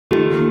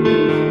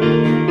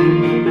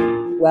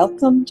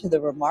Welcome to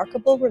the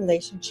Remarkable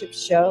Relationship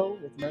Show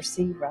with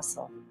Mercy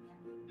Russell,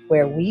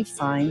 where we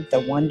find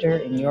the wonder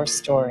in your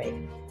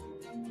story.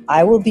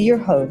 I will be your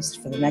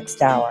host for the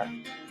next hour.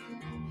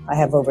 I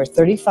have over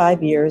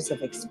 35 years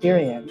of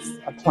experience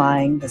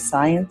applying the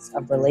science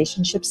of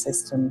relationship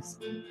systems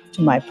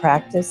to my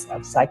practice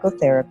of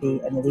psychotherapy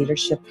and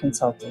leadership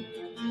consulting.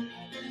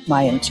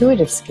 My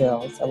intuitive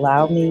skills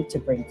allow me to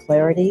bring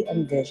clarity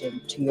and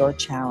vision to your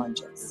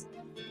challenges.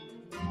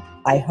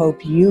 I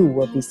hope you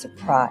will be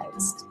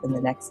surprised in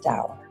the next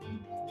hour.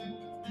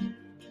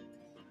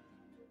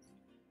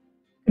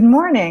 Good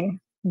morning.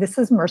 This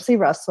is Mercy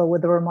Russell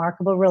with the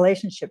Remarkable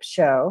Relationship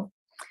Show.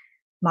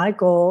 My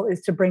goal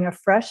is to bring a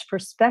fresh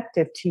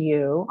perspective to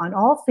you on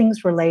all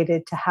things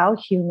related to how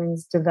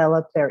humans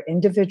develop their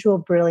individual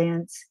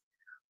brilliance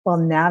while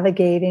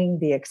navigating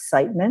the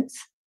excitement,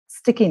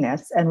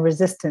 stickiness, and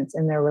resistance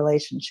in their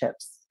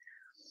relationships.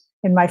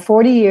 In my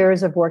 40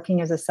 years of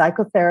working as a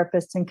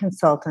psychotherapist and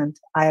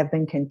consultant, I have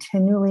been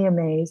continually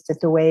amazed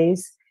at the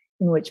ways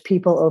in which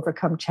people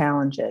overcome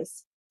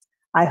challenges.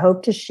 I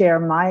hope to share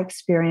my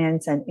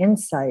experience and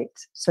insight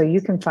so you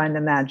can find the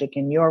magic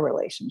in your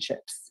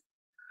relationships.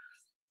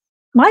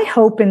 My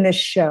hope in this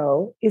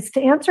show is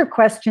to answer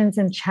questions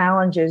and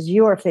challenges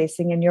you are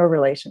facing in your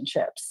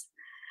relationships.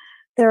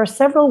 There are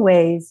several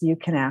ways you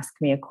can ask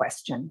me a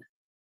question.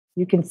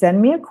 You can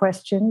send me a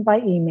question by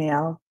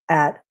email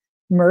at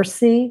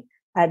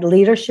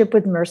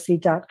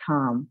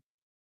mercy@leadershipwithmercy.com.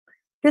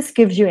 This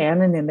gives you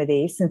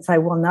anonymity since I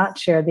will not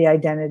share the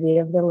identity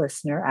of the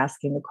listener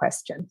asking the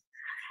question.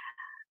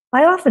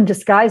 I often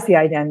disguise the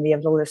identity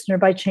of the listener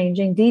by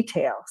changing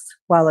details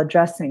while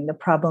addressing the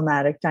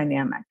problematic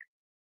dynamic.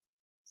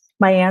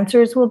 My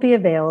answers will be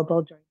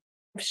available during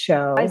the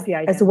show,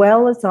 as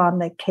well as on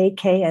the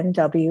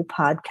KKNW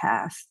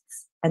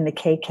podcasts and the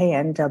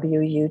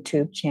KKNW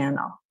YouTube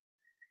channel.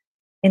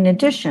 In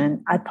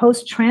addition, I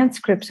post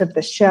transcripts of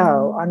the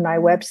show on my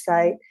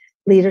website,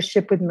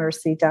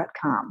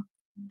 leadershipwithmercy.com.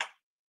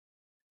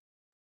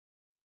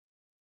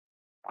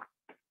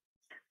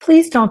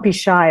 Please don't be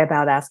shy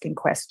about asking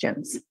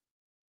questions.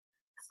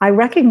 I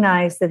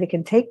recognize that it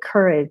can take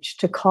courage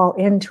to call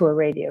into a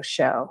radio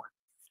show,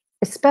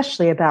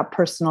 especially about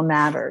personal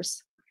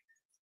matters.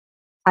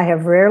 I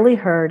have rarely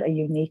heard a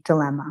unique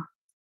dilemma.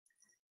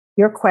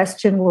 Your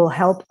question will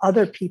help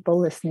other people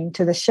listening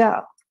to the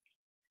show.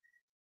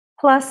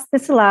 Plus,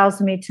 this allows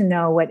me to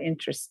know what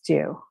interests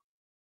you.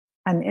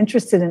 I'm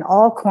interested in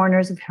all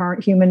corners of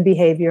human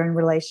behavior and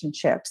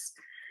relationships,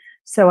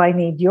 so I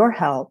need your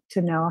help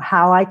to know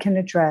how I can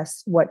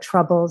address what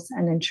troubles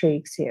and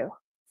intrigues you.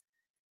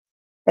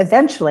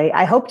 Eventually,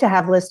 I hope to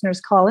have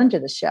listeners call into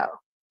the show.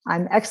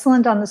 I'm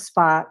excellent on the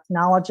spot,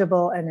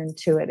 knowledgeable, and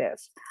intuitive.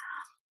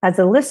 As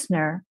a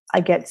listener, I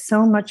get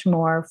so much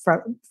more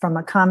from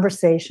a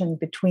conversation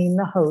between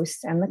the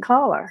host and the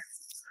caller.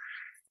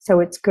 So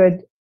it's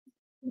good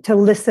to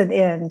listen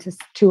in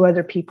to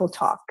other people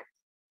talk.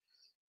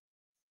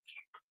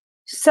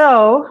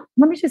 So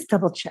let me just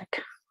double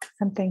check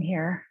something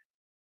here.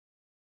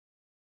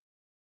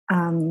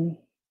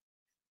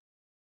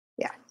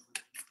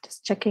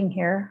 Just checking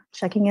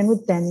in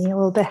with Benny a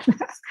little bit.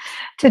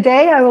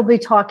 Today I will be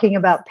talking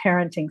about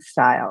parenting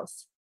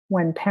styles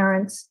when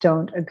parents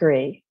don't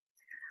agree.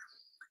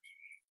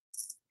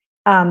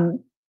 A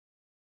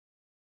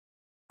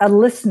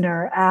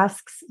listener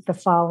asks the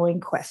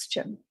following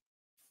question.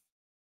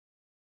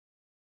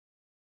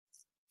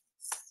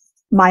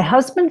 My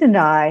husband and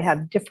I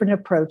have different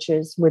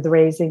approaches with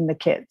raising the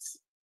kids.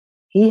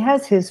 He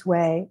has his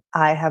way,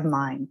 I have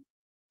mine.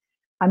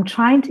 I'm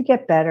trying to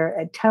get better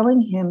at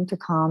telling him to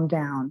calm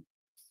down.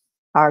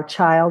 Our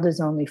child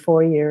is only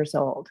 4 years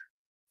old.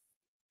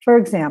 For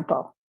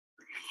example,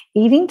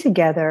 eating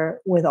together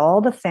with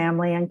all the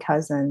family and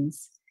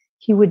cousins,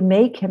 he would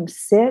make him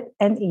sit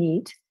and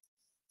eat,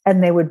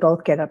 and they would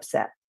both get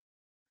upset.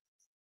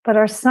 But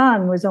our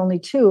son was only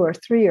 2 or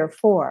 3 or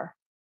 4.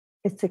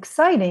 It's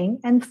exciting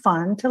and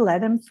fun to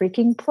let him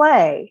freaking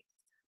play.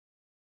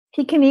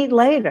 He can eat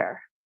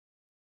later.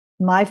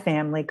 My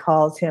family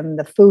calls him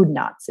the food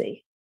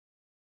Nazi.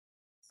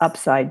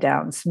 Upside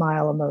down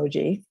smile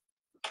emoji.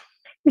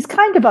 He's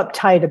kind of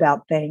uptight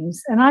about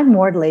things, and I'm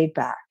more laid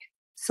back.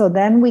 So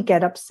then we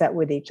get upset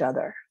with each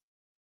other.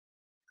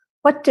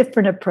 What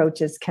different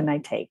approaches can I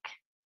take?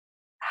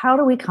 How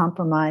do we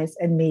compromise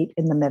and meet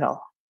in the middle?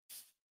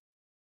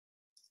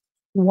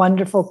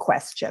 Wonderful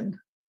question.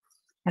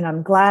 And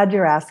I'm glad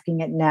you're asking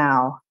it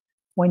now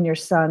when your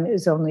son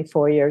is only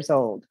 4 years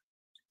old.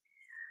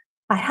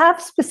 I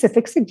have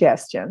specific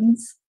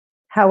suggestions.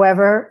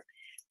 However,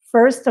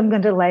 first I'm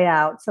going to lay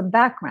out some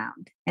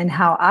background and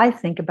how I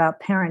think about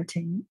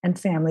parenting and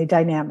family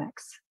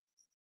dynamics.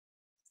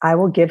 I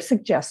will give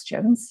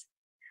suggestions,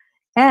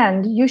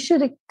 and you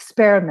should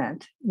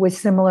experiment with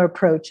similar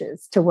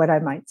approaches to what I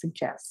might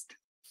suggest.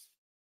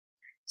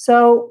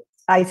 So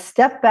I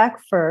step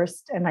back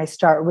first and I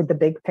start with the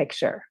big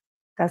picture.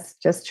 That's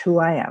just who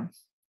I am.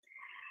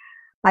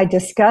 I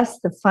discuss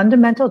the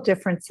fundamental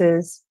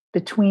differences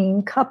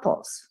between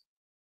couples.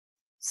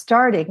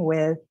 starting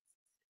with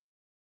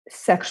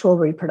sexual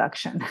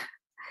reproduction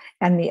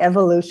and the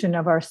evolution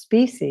of our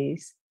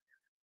species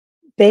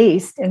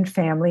based in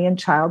family and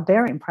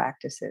childbearing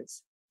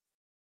practices.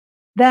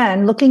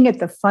 Then, looking at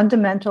the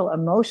fundamental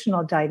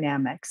emotional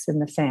dynamics in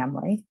the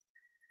family,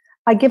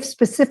 I give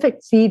specific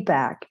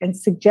feedback and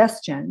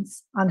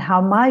suggestions on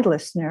how my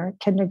listener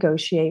can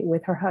negotiate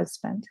with her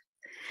husband.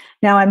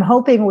 Now, I'm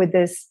hoping with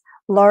this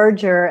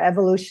larger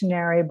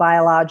evolutionary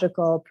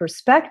biological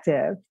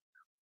perspective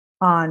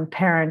on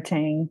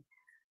parenting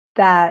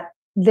that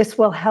this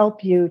will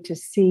help you to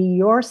see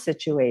your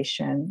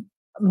situation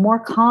more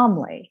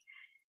calmly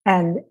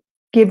and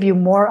give you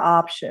more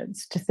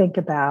options to think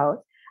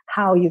about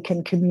how you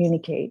can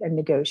communicate and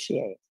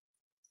negotiate.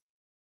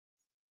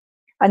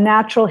 A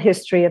natural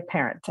history of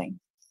parenting.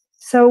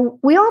 So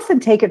we often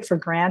take it for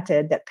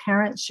granted that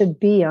parents should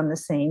be on the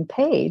same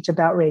page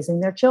about raising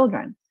their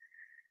children.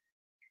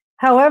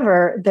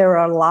 However, there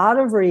are a lot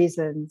of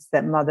reasons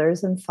that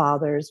mothers and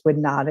fathers would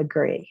not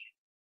agree.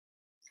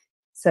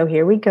 So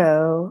here we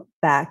go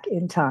back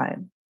in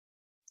time.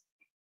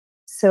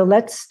 So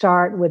let's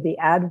start with the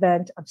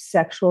advent of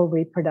sexual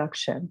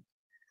reproduction,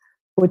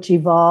 which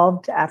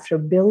evolved after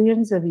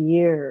billions of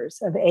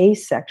years of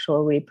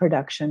asexual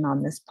reproduction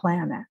on this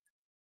planet.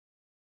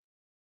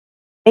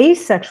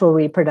 Asexual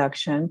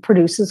reproduction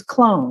produces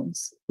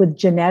clones with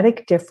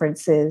genetic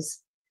differences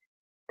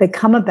that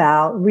come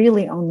about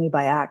really only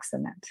by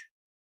accident.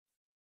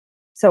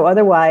 So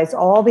otherwise,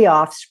 all the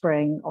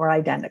offspring are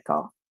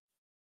identical.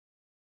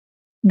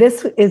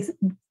 This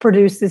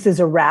is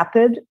a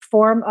rapid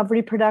form of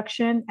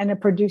reproduction, and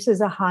it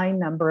produces a high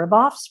number of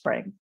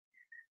offspring.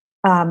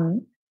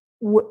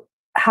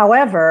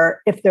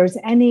 However, if there's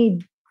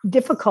any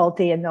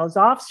difficulty in those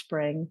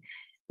offspring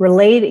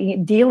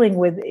dealing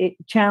with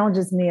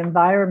challenges in the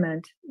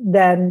environment,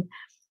 then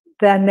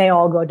they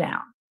all go down.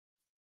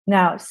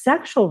 Now,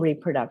 sexual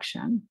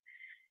reproduction,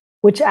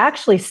 which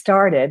actually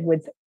started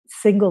with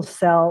single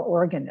cell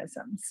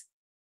organisms,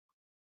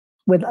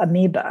 with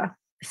amoeba,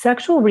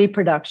 sexual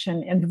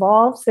reproduction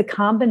involves the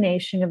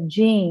combination of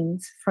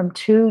genes from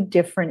two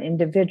different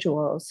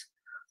individuals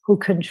who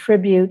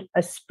contribute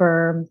a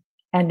sperm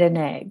and an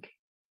egg.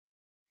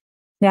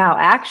 Now,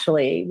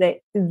 actually,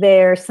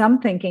 there's some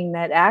thinking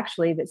that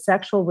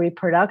sexual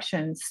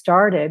reproduction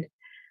started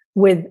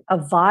with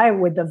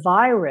the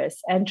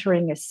virus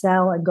entering a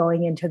cell and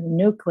going into the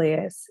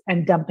nucleus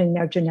and dumping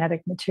their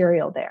genetic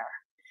material there.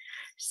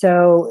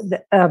 So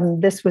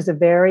this was a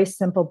very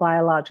simple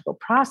biological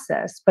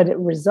process, but it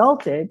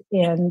resulted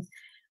in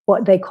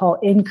what they call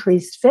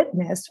increased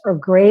fitness or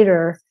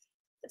greater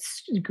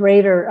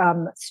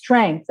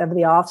strength of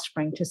the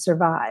offspring to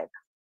survive.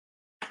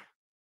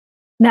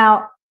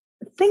 Now,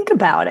 think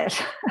about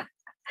it.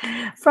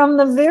 From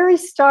the very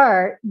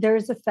start,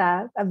 there's a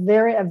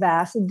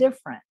vast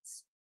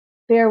difference.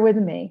 Bear with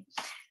me.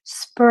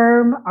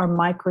 Sperm are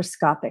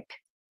microscopic,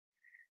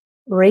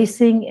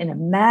 racing in a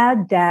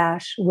mad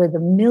dash with a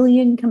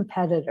million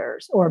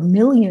competitors or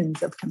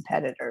millions of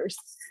competitors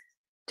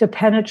to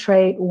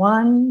penetrate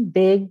one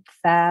big,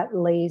 fat,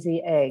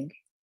 lazy egg.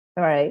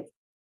 All right,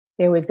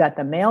 here we've got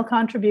the male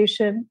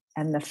contribution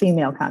and the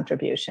female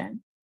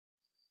contribution.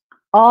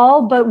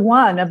 All but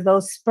one of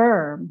those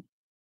sperm,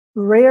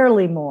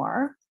 rarely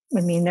more.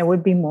 I mean, there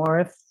would be more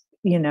if,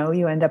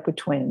 you end up with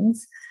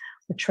twins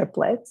or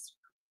triplets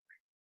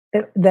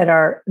that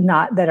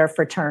are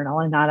fraternal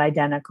and not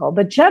identical.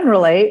 But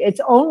generally,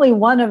 it's only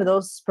one of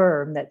those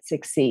sperm that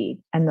succeed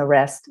and the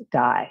rest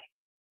die.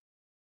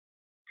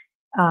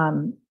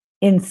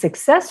 In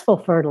successful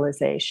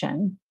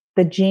fertilization,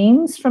 the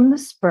genes from the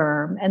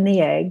sperm and the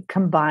egg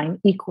combine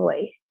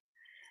equally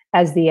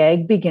as the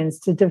egg begins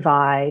to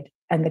divide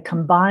and the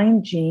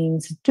combined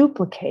genes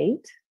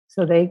duplicate.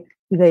 So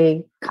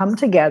they come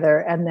together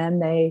and then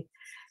they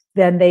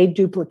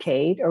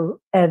duplicate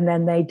and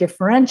then they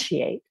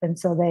differentiate. And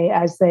so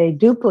as they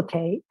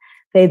duplicate,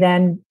 they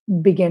then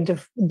begin to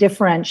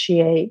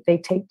differentiate. They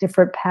take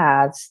different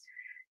paths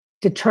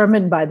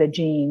determined by the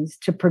genes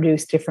to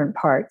produce different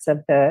parts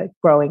of the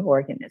growing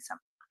organism.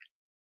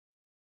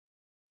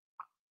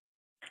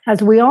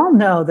 As we all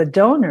know, the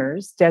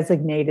donors,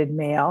 designated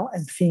male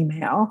and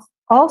female,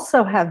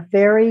 also have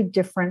very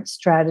different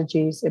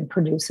strategies in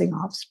producing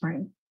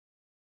offspring.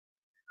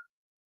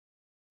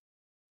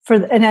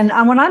 And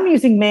when I'm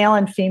using male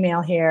and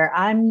female here,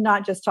 I'm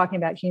not just talking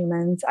about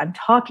humans. I'm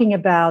talking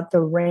about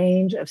the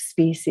range of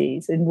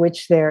species in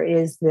which there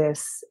is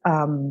this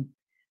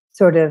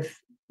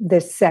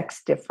this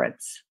sex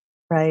difference,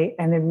 right?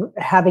 And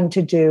having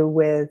to do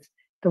with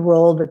the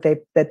role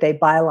that they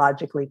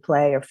biologically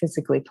play or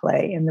physically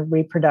play in the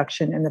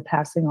reproduction and the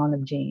passing on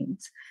of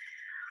genes.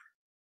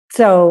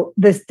 So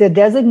the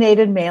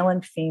designated male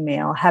and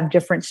female have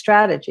different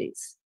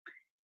strategies.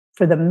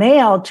 For the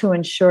male to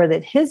ensure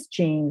that his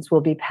genes will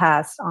be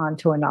passed on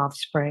to an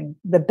offspring,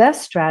 the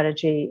best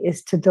strategy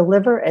is to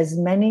deliver as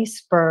many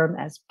sperm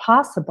as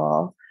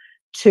possible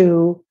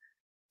to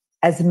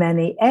as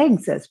many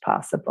eggs as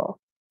possible.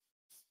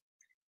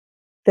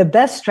 The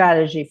best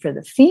strategy for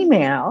the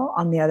female,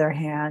 on the other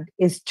hand,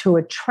 is to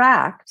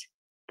attract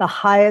the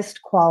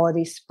highest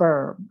quality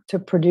sperm to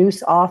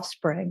produce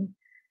offspring,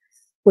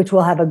 which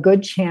will have a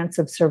good chance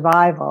of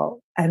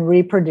survival and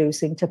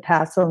reproducing to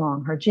pass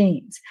along her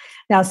genes.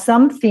 Now,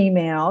 some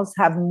females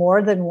have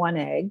more than one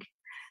egg.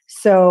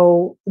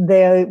 So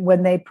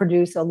when they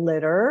produce a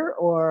litter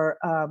or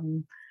a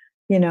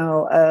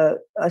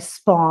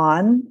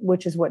spawn,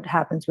 which is what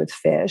happens with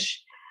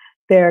fish,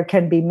 there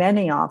can be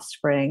many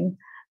offspring.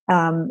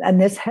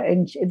 And this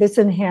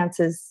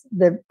enhances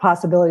the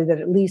possibility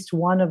that at least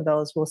one of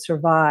those will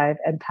survive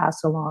and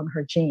pass along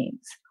her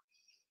genes.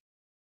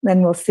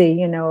 Then we'll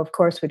see, of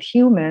course, with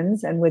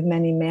humans and with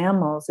many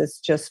mammals,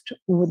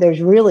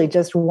 there's really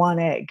just one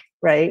egg,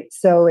 right?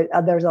 So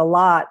there's a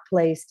lot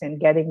placed in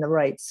getting the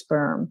right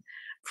sperm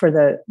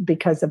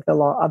because of the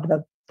law of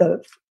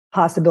the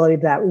possibility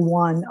of that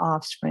one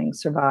offspring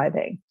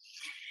surviving.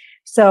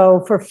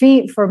 So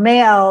for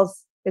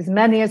males, as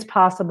many as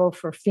possible.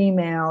 For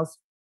females,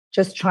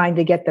 just trying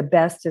to get the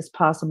best as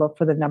possible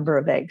for the number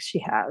of eggs she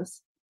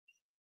has.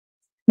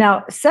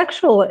 Now,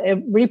 sexual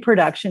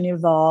reproduction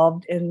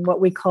evolved in what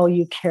we call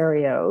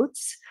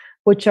eukaryotes,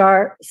 which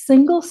are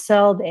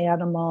single-celled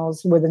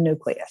animals with a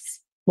nucleus,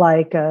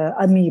 like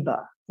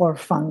amoeba or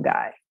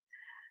fungi.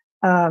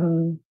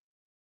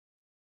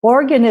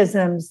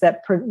 Organisms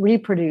that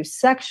reproduce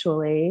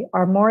sexually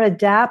are more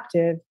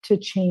adaptive to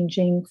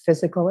changing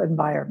physical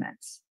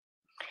environments.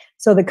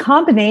 So the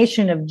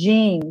combination of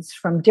genes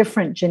from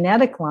different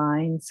genetic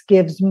lines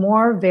gives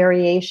more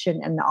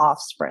variation in the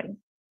offspring.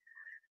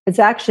 It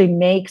actually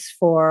makes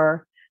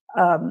for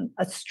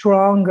a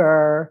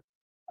stronger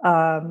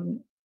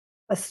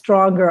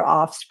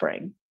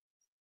offspring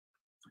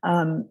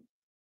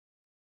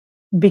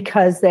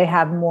because they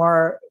have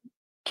more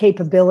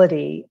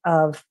capability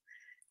of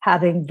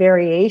having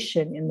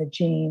variation in the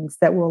genes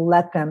that will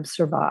let them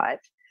survive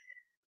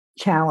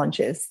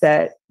challenges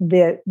that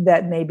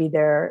maybe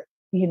their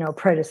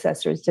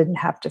predecessors didn't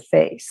have to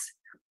face.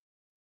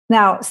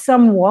 Now,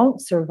 some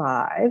won't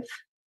survive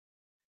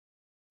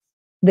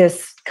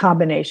this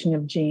combination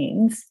of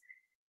genes.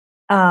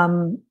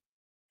 And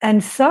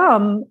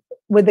some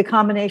with the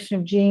combination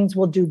of genes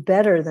will do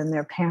better than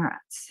their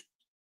parents.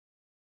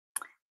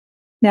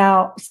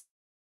 Now,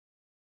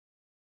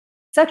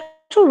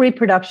 sexual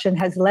reproduction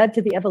has led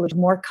to the evolution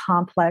of more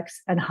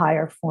complex and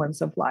higher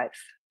forms of life,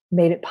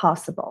 made it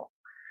possible.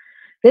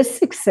 This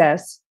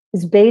success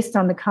is based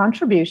on the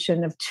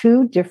contribution of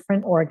two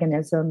different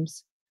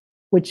organisms,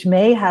 which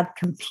may have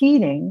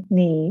competing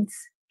needs,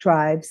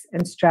 drives,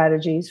 and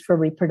strategies for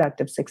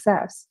reproductive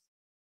success.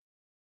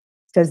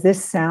 Does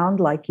this sound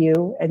like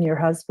you and your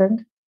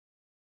husband?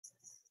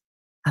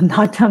 I'm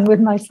not done with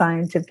my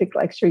scientific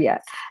lecture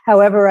yet.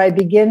 However, I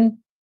begin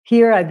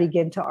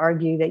to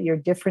argue that your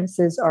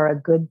differences are a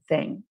good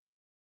thing.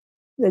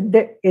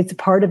 It's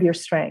part of your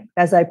strength.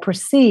 As I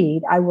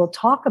proceed, I will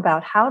talk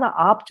about how to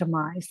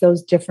optimize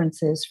those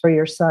differences for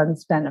your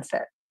son's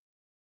benefit.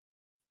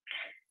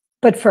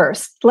 But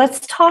first,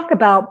 let's talk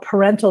about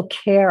parental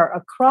care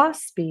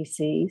across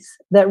species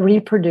that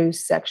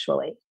reproduce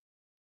sexually.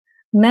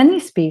 Many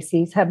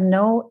species have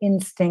no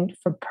instinct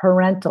for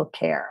parental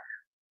care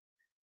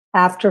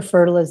after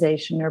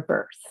fertilization or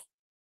birth.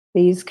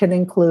 These can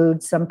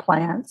include some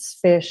plants,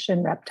 fish,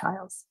 and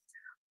reptiles.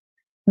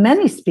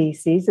 Many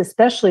species,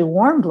 especially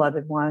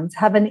warm-blooded ones,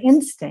 have an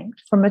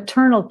instinct for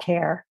maternal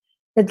care,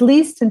 at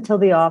least until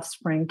the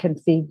offspring can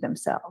feed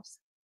themselves.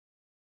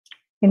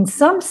 In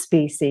some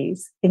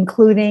species,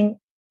 including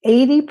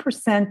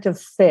 80% of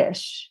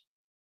fish,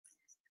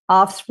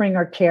 offspring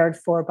are cared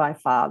for by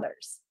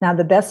fathers. Now,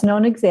 the best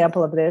known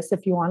example of this,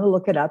 if you want to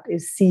look it up,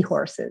 is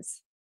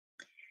seahorses.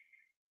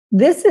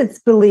 This is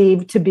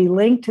believed to be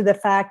linked to the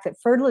fact that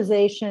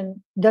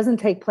fertilization doesn't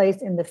take place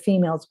in the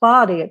female's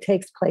body, it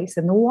takes place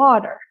in the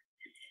water.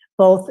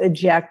 Both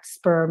eject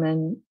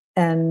sperm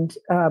and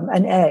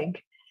an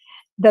egg.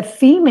 The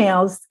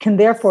females can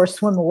therefore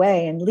swim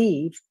away and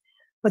leave,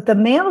 but the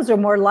males are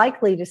more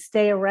likely to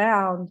stay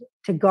around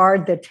to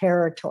guard the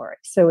territory.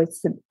 So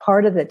it's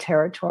part of the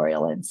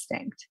territorial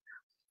instinct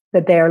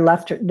that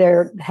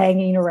they're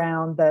hanging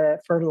around the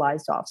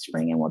fertilized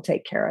offspring and will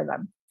take care of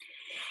them.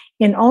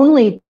 In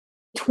only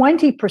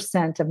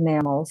 20% of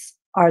mammals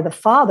are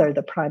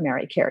the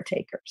primary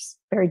caretakers.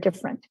 Very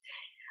different.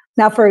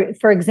 Now,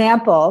 for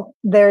example,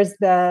 there's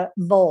the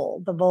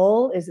vole. The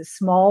vole is a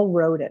small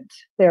rodent.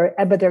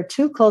 But they're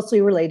two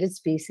closely related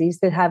species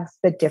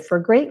that differ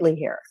greatly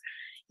here.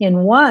 In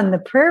one, the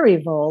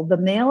prairie vole, the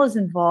male is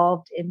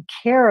involved in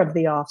care of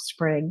the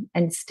offspring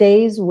and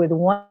stays with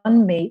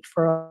one mate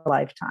for a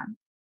lifetime.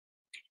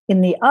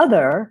 In the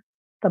other,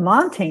 the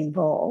montane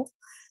vole,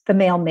 the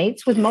male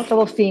mates with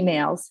multiple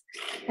females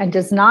and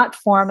does not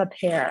form a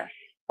pair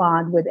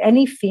bond with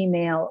any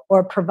female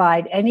or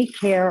provide any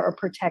care or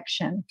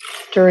protection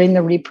during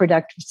the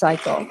reproductive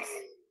cycle.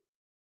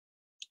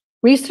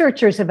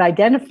 Researchers have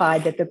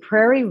identified that the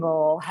prairie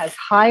vole has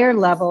higher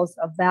levels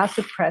of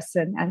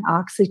vasopressin and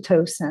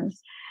oxytocin,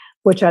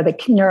 which are the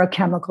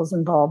neurochemicals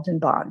involved in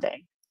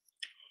bonding.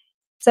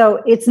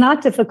 So it's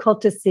not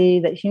difficult to see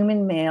that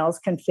human males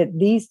can fit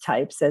these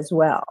types as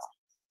well.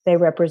 They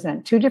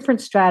represent two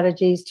different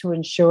strategies to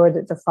ensure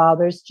that the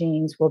father's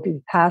genes will be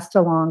passed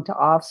along to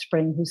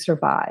offspring who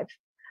survive.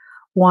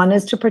 One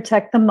is to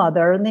protect the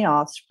mother and the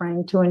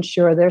offspring to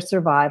ensure their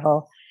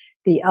survival.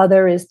 The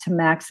other is to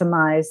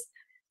maximize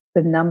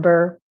the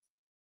number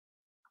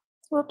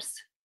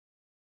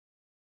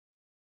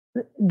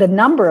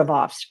of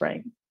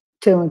offspring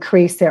to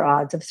increase their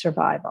odds of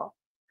survival.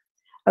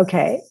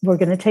 Okay, we're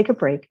going to take a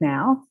break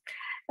now.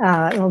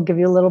 We'll give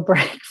you a little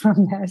break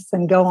from this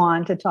and go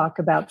on to talk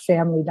about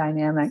family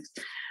dynamics.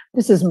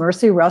 This is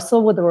Mercy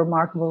Russell with the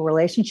Remarkable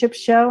Relationships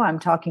Show. I'm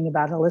talking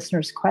about a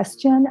listener's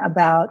question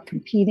about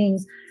competing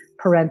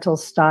parental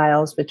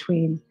styles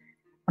between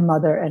a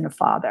mother and a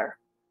father.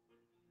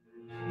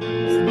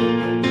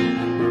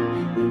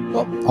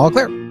 Well, all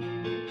clear.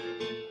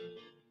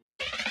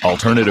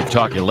 Alternative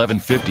Talk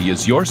 1150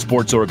 is your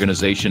sports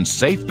organization's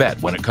safe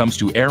bet when it comes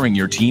to airing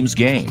your team's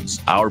games.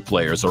 Our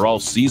players are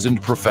all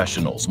seasoned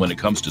professionals when it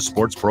comes to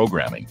sports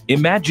programming.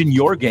 Imagine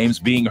your games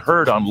being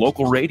heard on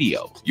local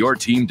radio. Your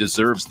team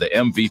deserves the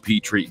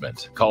MVP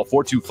treatment. Call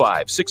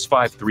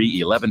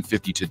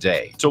 425-653-1150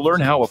 today to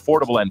learn how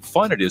affordable and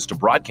fun it is to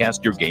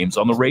broadcast your games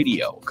on the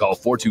radio. Call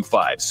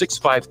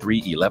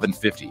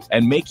 425-653-1150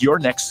 and make your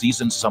next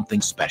season something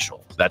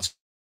special. That's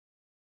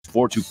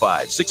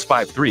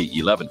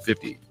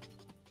 425-653-1150.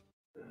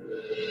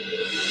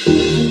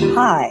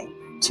 Hi,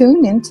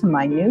 tune into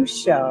my new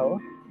show,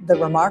 The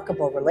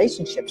Remarkable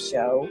Relationships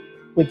Show,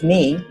 with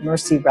me,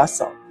 Mercy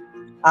Russell.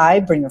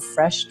 I bring a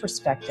fresh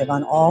perspective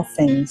on all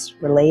things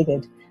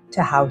related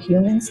to how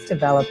humans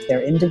develop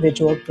their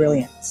individual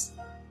brilliance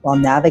while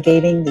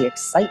navigating the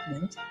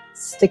excitement,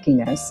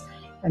 stickiness,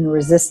 and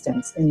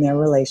resistance in their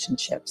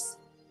relationships.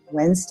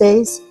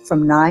 Wednesdays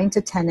from 9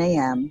 to 10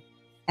 a.m.,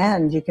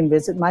 and you can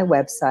visit my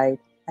website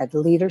at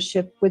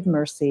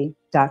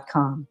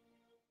leadershipwithmercy.com.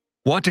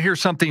 Want to hear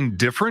something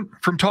different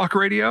from talk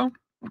radio?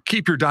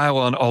 Keep your dial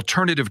on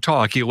Alternative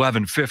Talk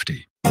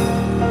 1150.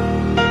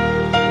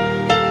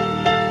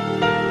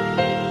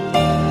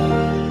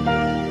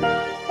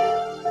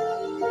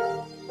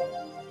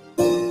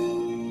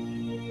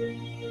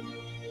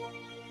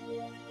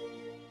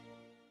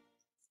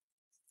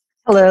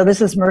 Hello,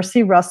 this is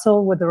Mercy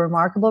Russell with the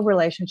Remarkable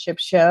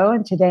Relationships Show,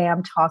 and today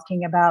I'm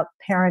talking about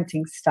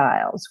parenting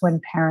styles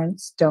when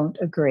parents don't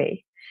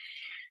agree.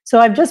 So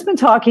I've just been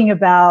talking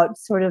about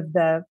sort of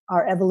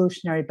our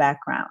evolutionary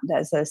background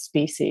as a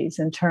species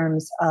in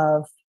terms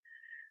of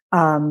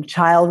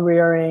child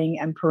rearing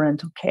and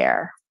parental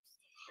care.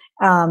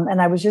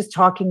 And I was just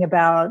talking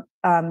about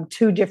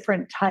two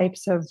different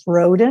types of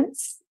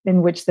rodents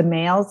in which the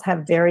males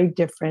have very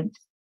different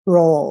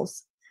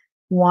roles.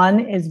 One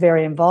is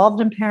very involved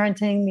in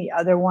parenting. The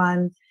other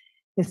one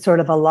is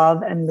sort of a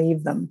love and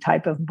leave them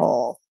type of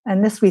bull.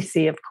 And this we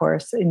see, of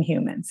course, in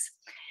humans.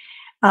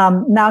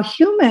 Now,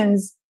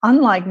 humans,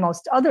 unlike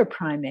most other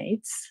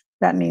primates,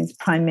 that means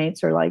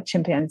primates are like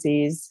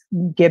chimpanzees,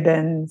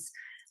 gibbons,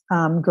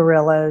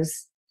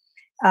 gorillas,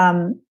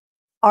 are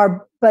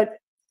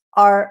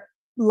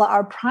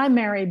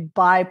primary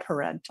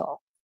biparental,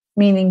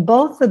 meaning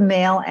both the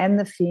male and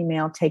the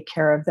female take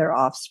care of their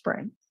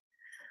offspring.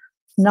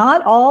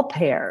 Not all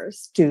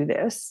pairs do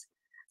this,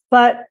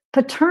 but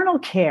paternal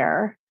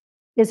care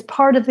is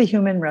part of the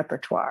human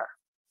repertoire.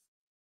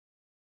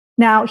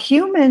 Now,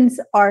 humans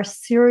are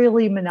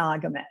serially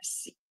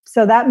monogamous.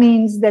 So that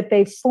means that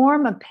they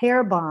form a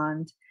pair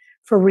bond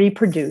for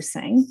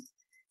reproducing.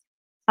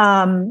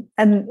 And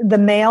the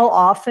male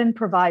often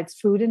provides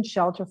food and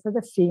shelter for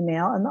the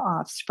female and the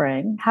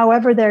offspring.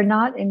 However, they're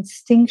not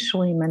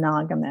instinctually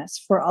monogamous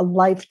for a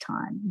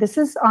lifetime. This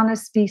is on a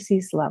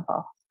species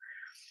level.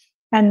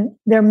 And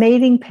their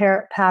mating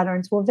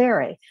patterns will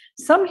vary.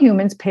 Some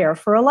humans pair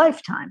for a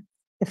lifetime.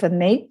 If a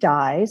mate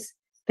dies,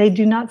 they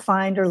do not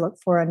find or look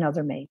for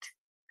another mate.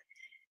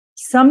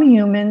 Some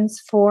humans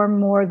form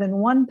more than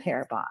one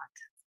pair bond,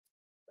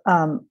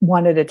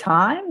 one at a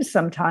time,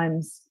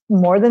 sometimes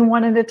more than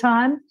one at a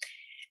time.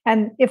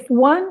 And if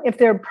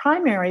their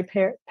primary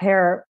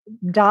pair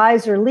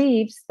dies or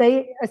leaves,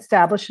 they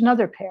establish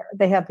another pair.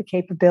 They have the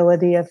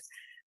capability of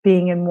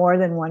being in more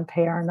than one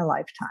pair in a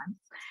lifetime.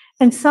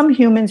 And some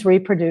humans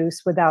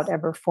reproduce without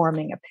ever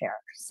forming a pair.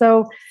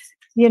 So,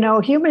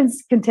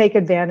 humans can take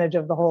advantage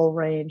of the whole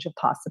range of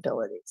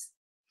possibilities.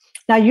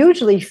 Now,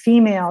 usually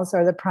females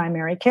are the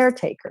primary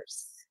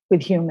caretakers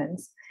with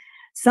humans.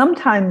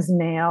 Sometimes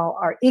male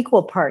are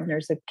equal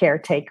partners of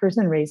caretakers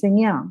in raising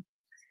young.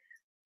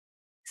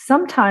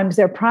 Sometimes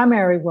their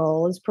primary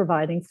role is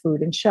providing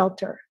food and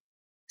shelter.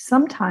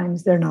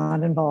 Sometimes they're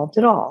not involved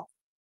at all.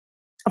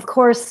 Of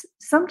course,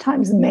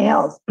 sometimes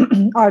males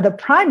are the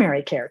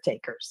primary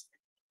caretakers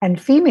and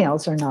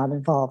females are not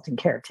involved in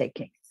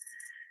caretaking.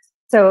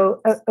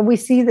 So we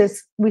see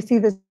this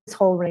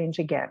whole range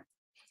again.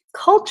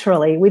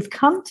 Culturally, we've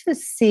come to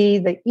see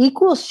the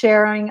equal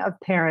sharing of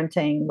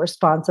parenting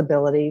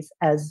responsibilities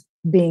as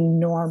being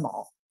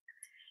normal.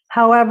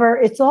 However,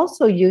 it's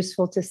also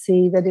useful to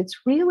see that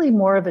it's really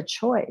more of a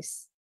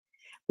choice.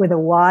 with a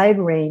wide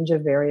range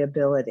of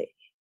variability.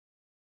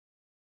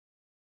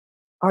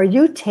 Are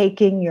you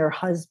taking your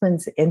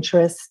husband's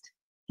interest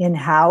in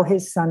how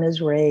his son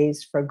is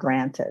raised for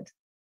granted?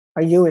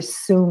 Are you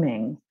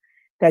assuming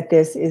that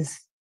this is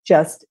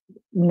just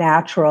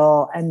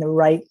natural and the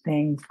right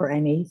thing for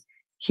any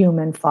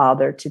human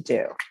father to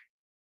do?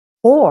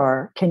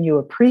 Or can you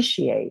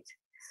appreciate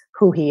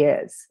who he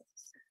is?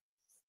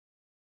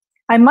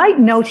 I might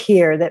note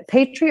here that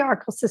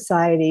patriarchal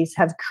societies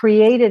have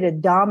created a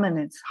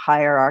dominance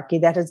hierarchy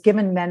that has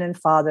given men and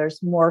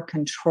fathers more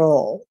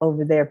control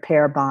over their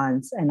pair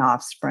bonds and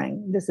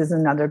offspring. This is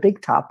another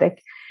big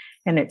topic,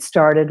 and it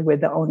started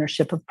with the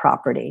ownership of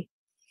property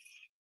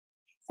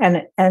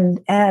and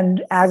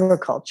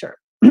agriculture,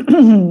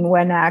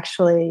 when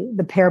actually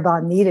the pair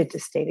bond needed to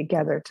stay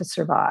together to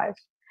survive.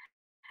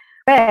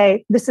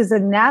 This is a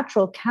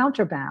natural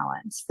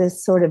counterbalance,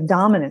 this sort of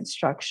dominant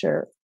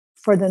structure,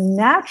 for the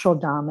natural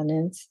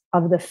dominance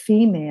of the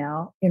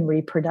female in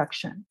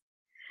reproduction.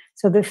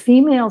 So the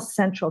female's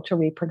central to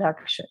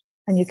reproduction.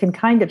 And you can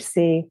kind of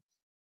see,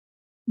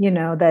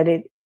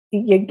 that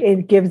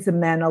it gives the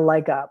men a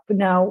leg up.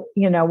 Now,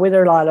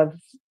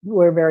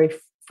 we're very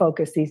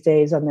focused these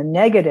days on the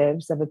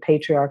negatives of a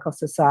patriarchal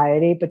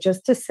society, but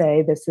just to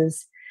say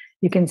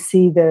you can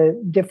see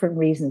the different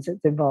reasons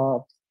it's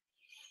evolved.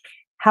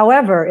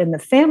 However, in the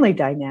family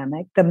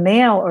dynamic, the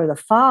male or the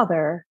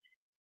father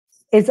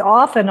is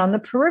often on the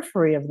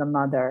periphery of the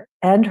mother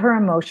and her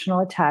emotional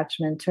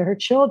attachment to her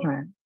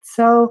children.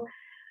 So,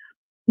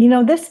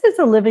 this is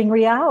a living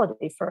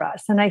reality for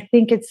us. And I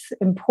think it's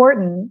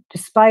important,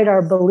 despite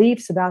our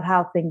beliefs about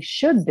how things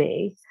should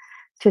be,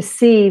 to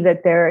see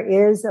that there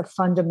is a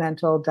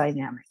fundamental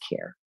dynamic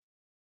here.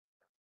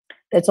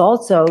 It's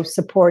also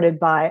supported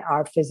by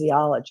our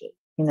physiology,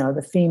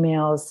 the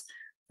females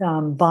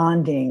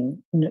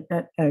bonding,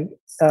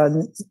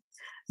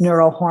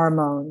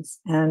 neurohormones,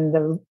 and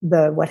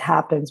the what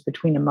happens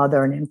between a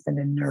mother and infant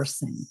and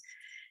nursing.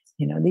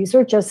 These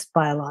are just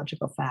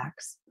biological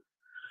facts.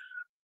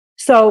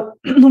 So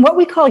what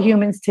we call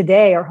humans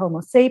today are Homo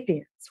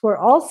sapiens. We're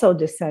also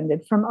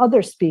descended from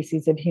other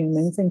species of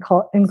humans,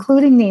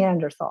 including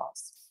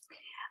Neanderthals.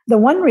 The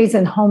one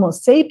reason Homo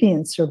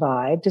sapiens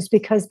survived is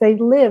because they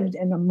lived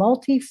in a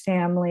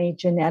multi-family,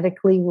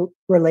 genetically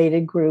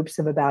related groups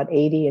of about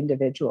 80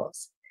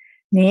 individuals.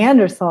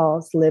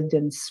 Neanderthals lived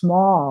in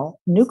small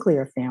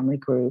nuclear family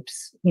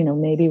groups,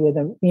 maybe with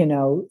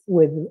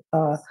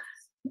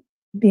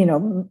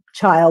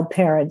child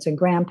parents and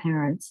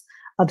grandparents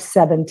of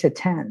 7 to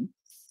 10.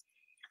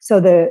 So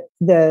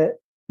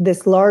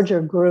this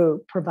larger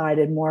group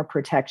provided more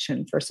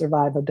protection for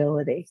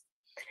survivability.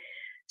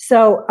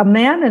 So a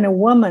man and a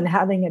woman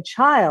having a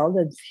child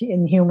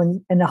in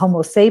the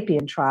Homo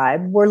sapien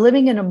tribe, we're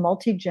living in a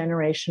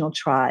multi-generational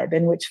tribe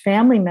in which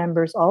family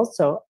members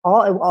also,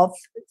 all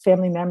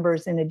family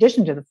members in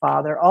addition to the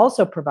father,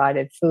 also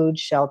provided food,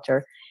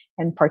 shelter,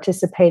 and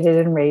participated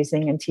in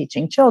raising and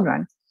teaching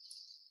children.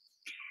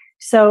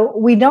 So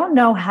we don't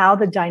know how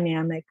the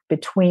dynamic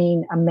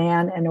between a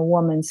man and a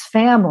woman's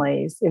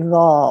families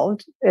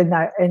evolved in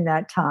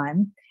that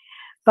time,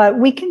 but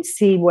we can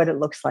see what it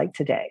looks like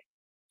today.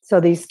 So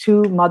these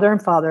two, mother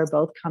and father, are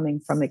both coming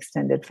from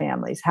extended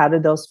families. How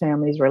did those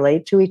families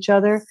relate to each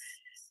other?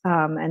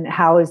 And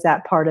how is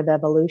that part of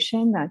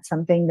evolution? That's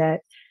something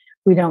that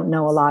we don't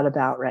know a lot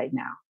about right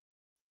now.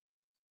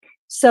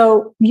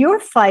 So your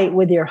fight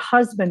with your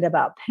husband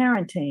about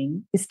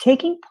parenting is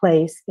taking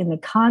place in the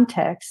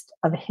context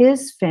of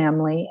his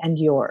family and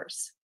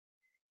yours,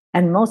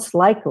 and most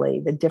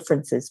likely the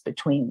differences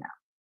between them.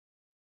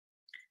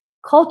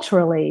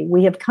 Culturally,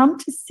 we have come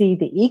to see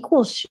the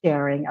equal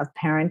sharing of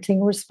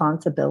parenting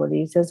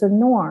responsibilities as a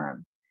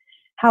norm.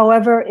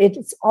 However,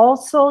 it's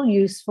also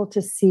useful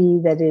to see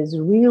that it is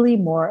really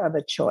more of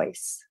a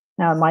choice.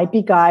 Now, it might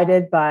be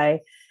guided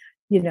by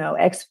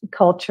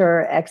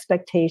culture,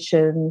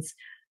 expectations,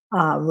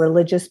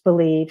 religious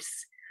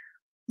beliefs.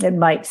 It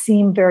might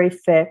seem very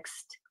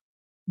fixed,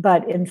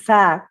 but in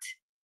fact,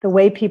 the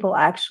way people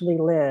actually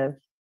live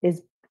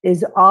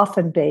is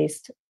often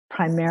based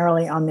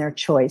primarily on their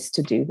choice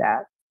to do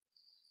that.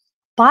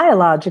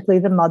 Biologically,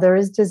 the mother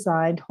is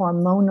designed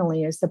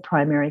hormonally as the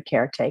primary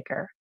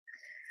caretaker.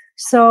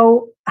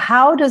 So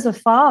how does a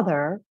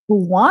father who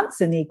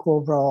wants an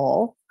equal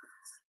role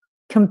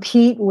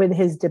compete with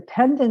his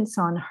dependence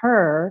on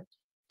her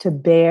to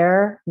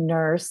bear,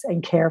 nurse,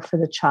 and care for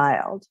the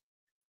child?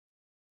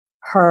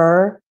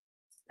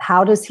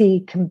 How does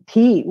he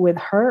compete with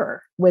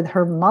her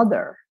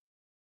mother,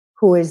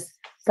 who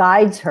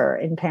guides her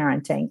in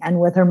parenting, and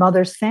with her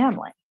mother's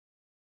family?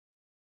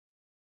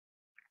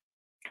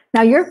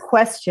 Now, your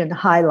question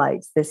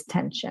highlights this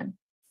tension,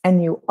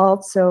 and you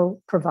also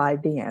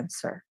provide the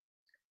answer.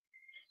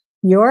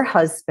 Your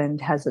husband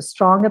has a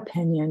strong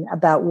opinion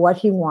about what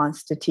he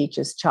wants to teach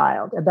his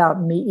child about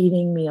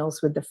eating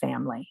meals with the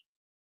family.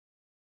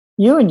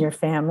 You and your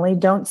family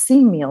don't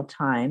see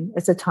mealtime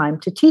as a time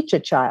to teach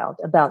a child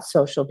about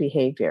social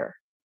behavior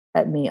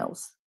at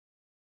meals.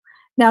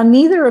 Now,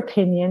 neither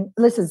opinion,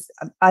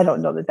 I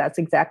don't know that that's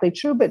exactly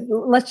true, but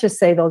let's just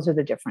say those are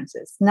the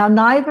differences. Now,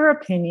 neither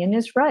opinion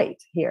is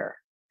right here.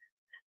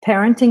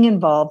 Parenting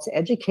involves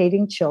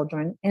educating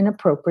children in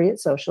appropriate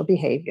social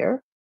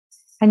behavior,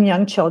 and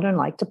young children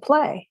like to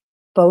play.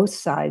 Both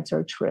sides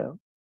are true.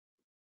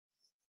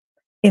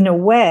 In a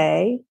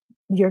way,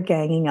 you're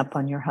ganging up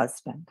on your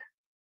husband.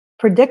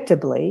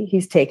 Predictably,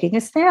 he's taking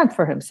a stand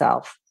for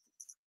himself.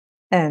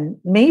 And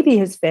maybe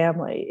his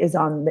family is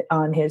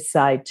on his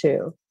side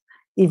too,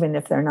 even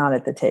if they're not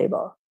at the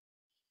table.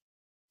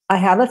 I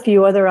have a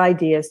few other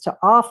ideas to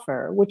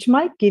offer, which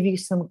might give you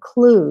some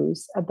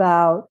clues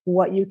about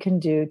what you can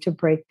do to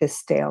break this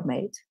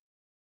stalemate.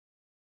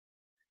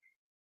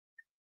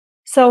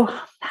 So,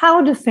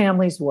 how do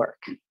families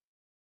work?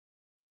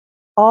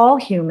 All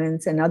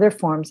humans and other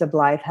forms of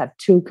life have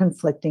two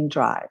conflicting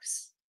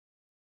drives.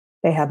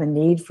 They have a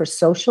need for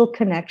social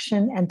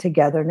connection and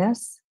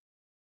togetherness,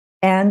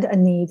 and a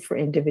need for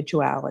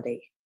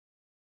individuality.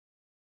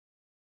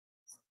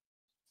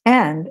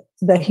 And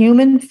the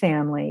human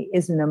family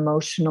is an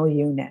emotional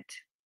unit.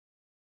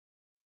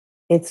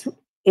 In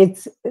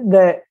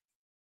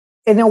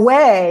a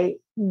way,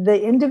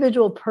 the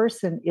individual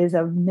person is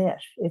a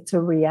myth. It's a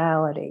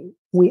reality.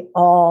 We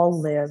all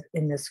live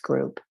in this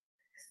group.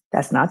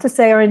 That's not to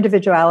say our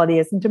individuality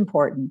isn't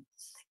important.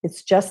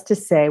 It's just to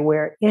say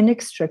we're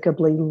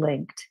inextricably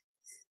linked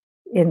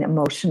in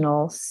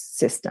emotional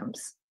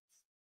systems,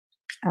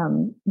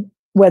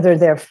 whether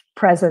they're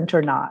present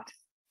or not,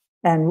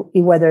 and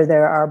whether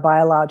there are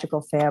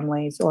biological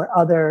families or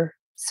other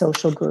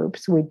social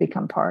groups we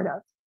become part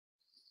of.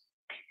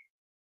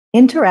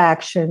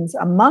 Interactions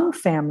among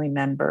family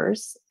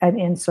members and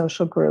in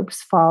social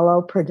groups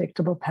follow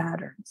predictable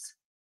patterns.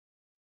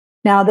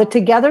 Now, the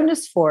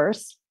togetherness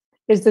force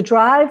is the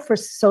drive for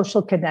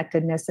social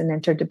connectedness and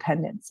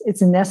interdependence.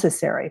 It's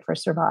necessary for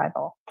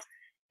survival.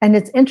 And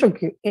it's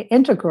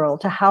integral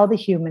to how the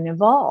human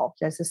evolved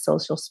as a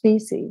social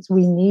species.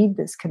 We need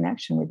this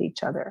connection with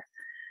each other.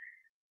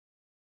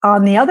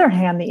 On the other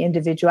hand, the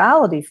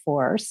individuality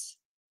force,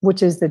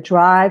 which is the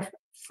drive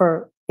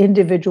for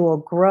individual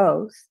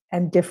growth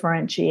and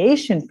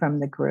differentiation from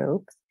the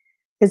group,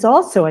 is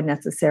also a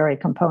necessary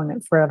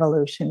component for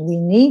evolution. We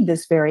need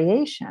this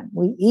variation.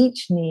 We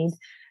each need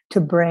to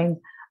bring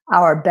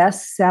our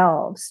best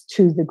selves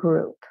to the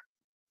group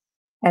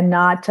and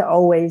not to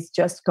always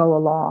just go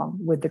along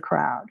with the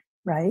crowd,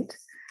 right?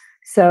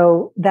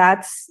 So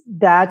that's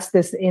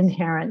this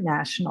inherent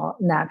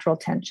natural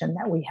tension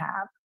that we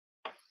have.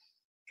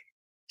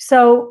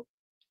 So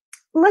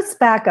let's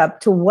back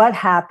up to what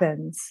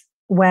happens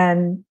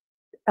when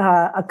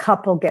a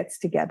couple gets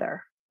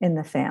together in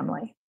the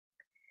family.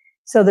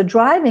 So the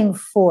driving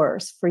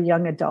force for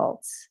young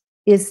adults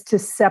is to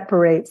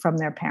separate from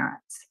their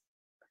parents.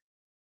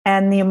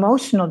 And the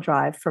emotional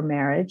drive for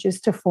marriage is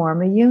to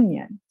form a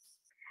union.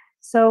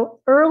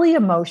 So early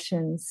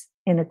emotions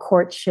in a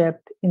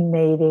courtship, in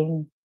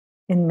mating,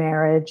 in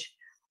marriage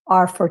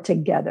are for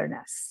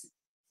togetherness.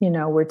 You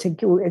know,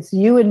 it's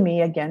you and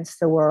me against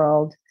the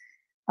world.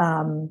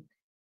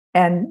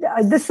 And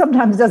this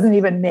sometimes doesn't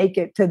even make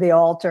it to the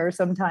altar.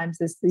 Sometimes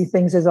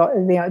things have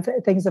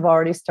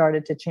already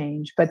started to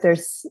change. But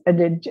there's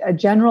a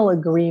general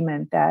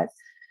agreement that,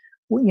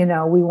 you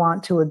know, we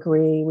want to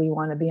agree, we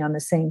want to be on the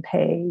same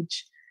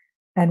page,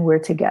 and we're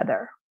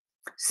together.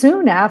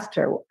 Soon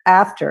after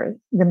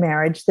the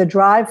marriage, the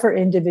drive for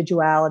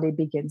individuality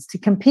begins to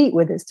compete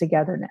with its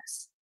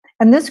togetherness.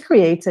 And this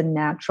creates a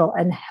natural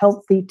and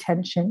healthy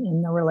tension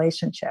in the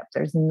relationship.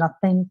 There's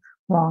nothing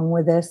wrong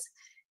with this.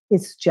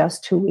 It's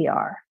just who we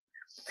are.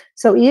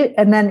 So,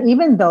 and then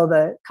even though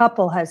the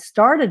couple has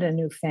started a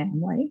new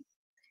family,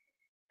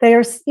 they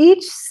are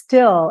each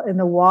still in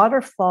the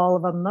waterfall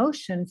of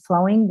emotion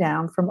flowing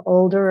down from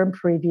older and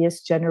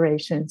previous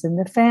generations in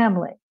the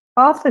family.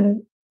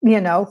 Often,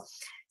 you know,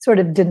 sort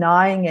of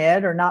denying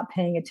it or not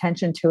paying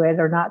attention to it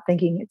or not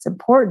thinking it's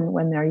important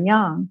when they're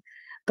young.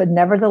 But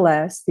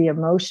nevertheless, the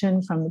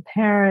emotion from the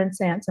parents,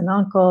 aunts and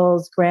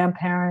uncles,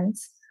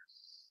 grandparents,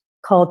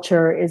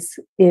 culture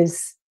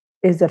is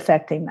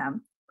affecting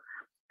them.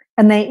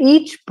 And they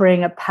each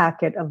bring a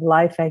packet of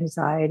life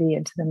anxiety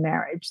into the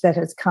marriage that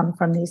has come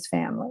from these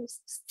families.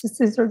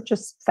 These are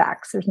just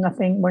facts. There's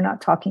nothing, we're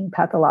not talking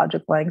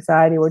pathological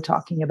anxiety. We're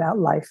talking about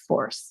life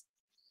force.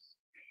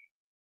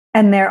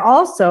 And they're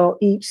also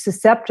each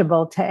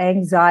susceptible to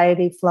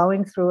anxiety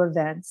flowing through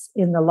events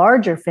in the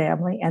larger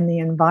family and the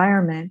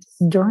environment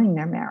during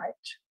their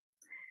marriage.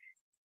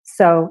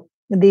 So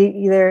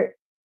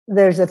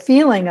there's a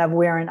feeling of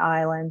we're an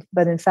island,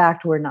 but in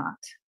fact, we're not.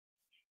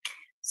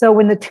 So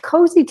when the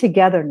cozy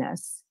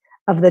togetherness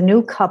of the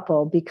new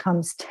couple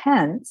becomes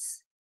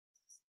tense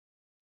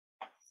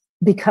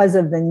because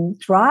of the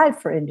drive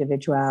for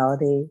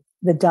individuality,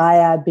 the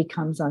dyad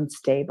becomes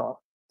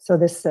unstable. So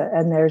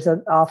and there's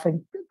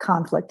often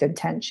conflict and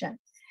tension.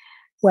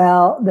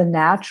 Well, the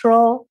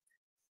natural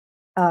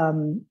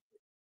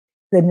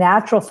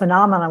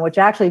phenomenon, which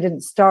actually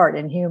didn't start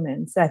in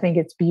humans, I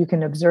think you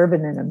can observe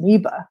it in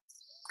amoeba,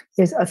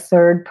 is a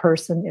third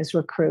person is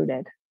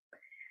recruited.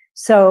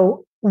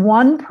 So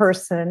one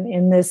person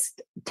in this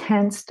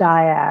tense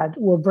dyad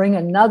will bring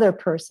another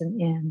person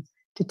in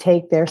to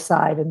take their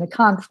side in the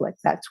conflict.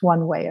 That's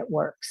one way it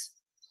works.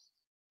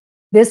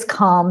 This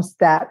calms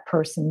that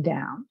person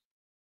down.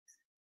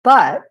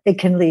 But it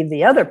can leave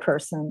the other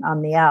person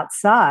on the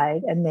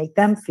outside and make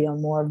them feel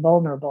more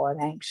vulnerable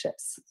and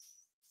anxious.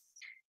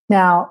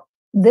 Now,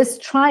 this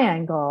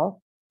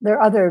triangle, there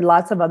are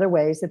lots of other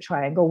ways the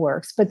triangle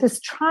works, but this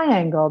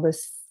triangle,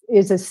 this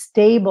is a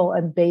stable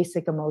and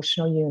basic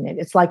emotional unit.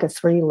 It's like a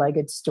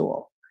three-legged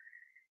stool.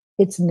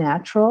 It's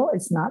natural,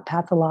 it's not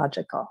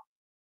pathological.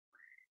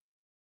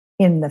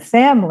 In the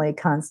family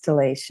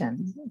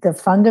constellation, the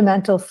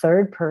fundamental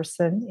third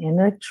person in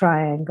a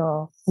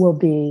triangle will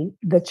be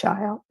the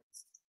child.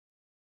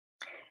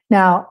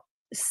 Now,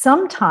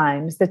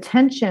 sometimes the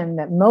tension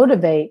that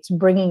motivates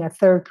bringing a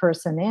third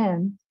person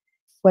in,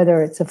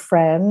 whether it's a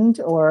friend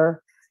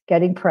or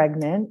getting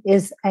pregnant,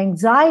 is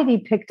anxiety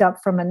picked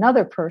up from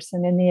another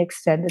person in the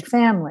extended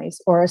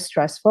families or a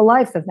stressful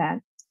life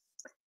event.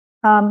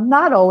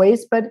 Not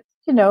always, but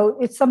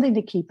it's something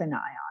to keep an eye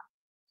on.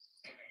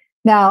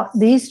 Now,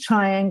 these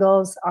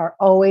triangles are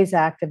always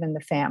active in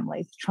the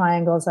family.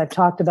 Triangles, I've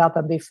talked about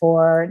them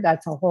before.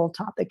 That's a whole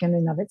topic in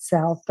and of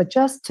itself. But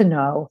just to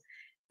know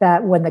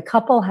that when the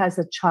couple has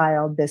a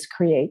child, this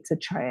creates a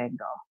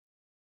triangle.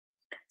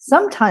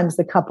 Sometimes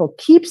the couple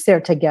keeps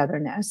their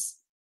togetherness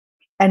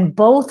and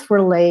both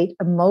relate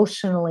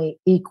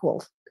emotionally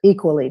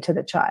equally to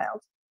the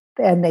child,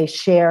 and they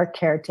share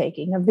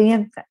caretaking of the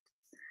infant.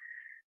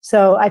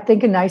 So I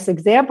think a nice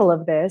example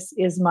of this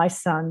is my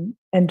son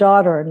and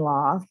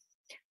daughter-in-law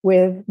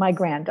with my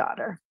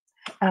granddaughter,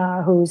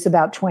 who's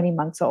about 20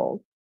 months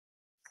old.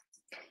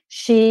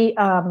 She,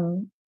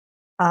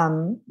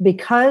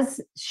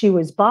 because she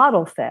was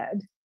bottle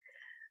fed,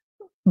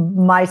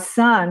 my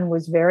son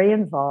was very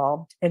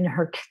involved in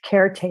her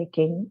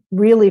caretaking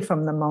really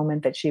from the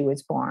moment that she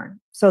was born.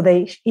 So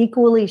they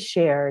equally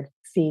shared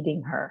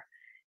feeding her,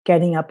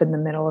 getting up in the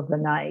middle of the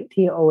night.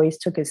 He always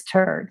took his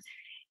turn.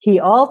 He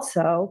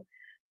also,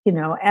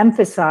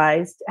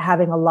 emphasized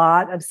having a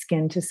lot of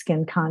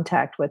skin-to-skin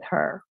contact with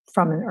her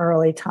from an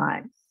early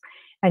time.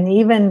 And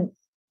even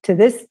to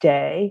this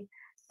day,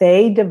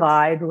 they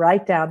divide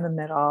right down the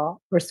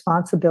middle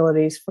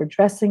responsibilities for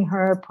dressing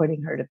her,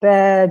 putting her to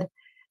bed,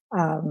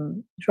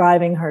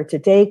 driving her to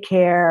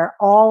daycare,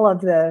 all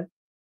of the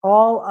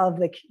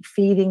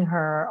feeding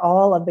her,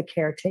 all of the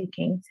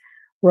caretaking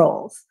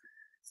roles.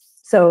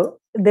 So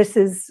this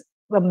is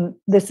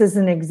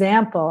an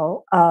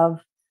example of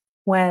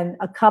when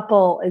a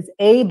couple is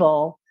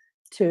able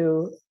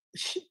to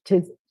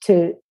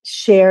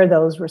share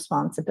those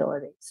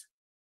responsibilities.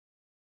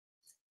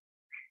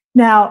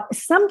 Now,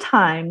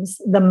 sometimes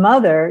the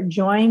mother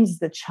joins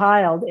the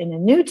child in a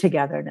new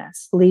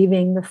togetherness,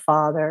 leaving the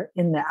father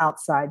in the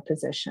outside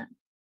position.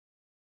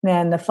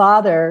 And the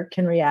father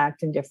can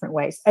react in different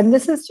ways. And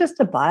this is just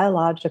a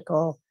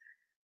biological,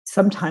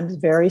 sometimes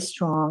very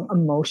strong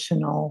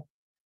emotional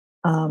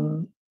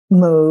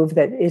move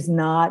that is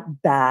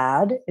not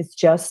bad. It's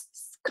just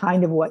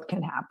kind of what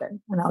can happen.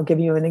 And I'll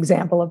give you an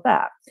example of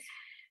that.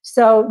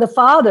 So the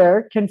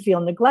father can feel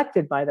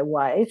neglected by the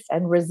wife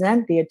and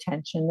resent the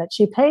attention that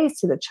she pays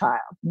to the child.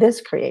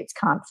 This creates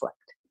conflict.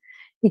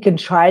 He can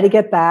try to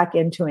get back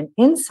into an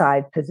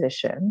inside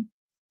position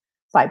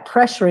by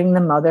pressuring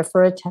the mother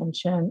for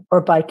attention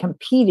or by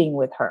competing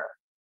with her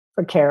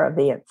for care of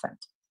the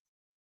infant.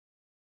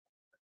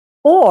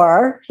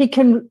 Or he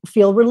can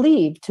feel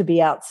relieved to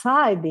be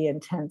outside the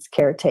intense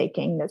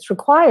caretaking that's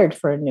required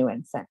for a new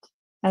infant.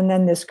 And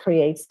then this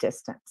creates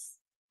distance.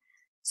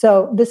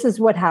 So this is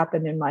what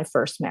happened in my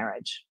first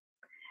marriage.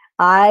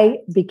 I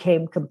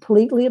became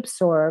completely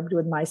absorbed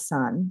with my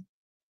son.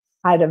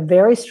 I had a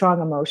very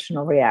strong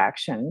emotional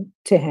reaction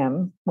to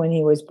him when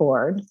he was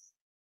born,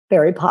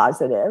 very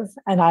positive,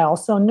 and I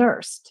also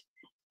nursed.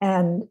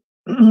 And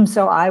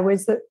so I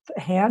was the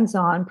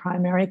hands-on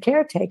primary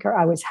caretaker.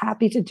 I was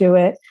happy to do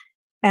it,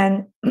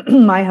 and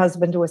my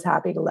husband was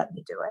happy to let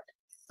me do it.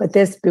 But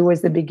this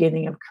was the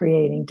beginning of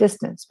creating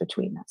distance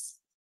between us.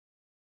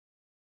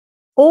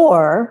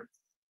 Or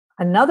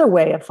another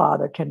way a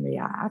father can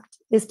react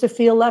is to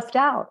feel left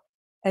out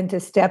and to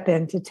step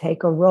in to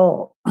take a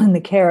role in the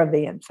care of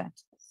the infant.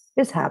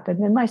 This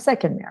happened in my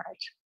second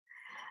marriage.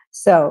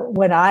 So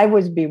when I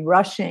would be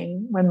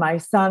rushing, when my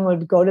son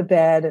would go to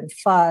bed and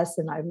fuss,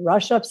 and I'd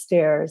rush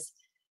upstairs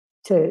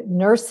to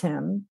nurse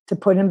him, to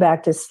put him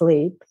back to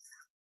sleep,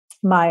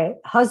 my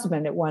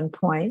husband at one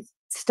point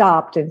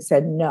stopped and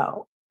said,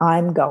 "No,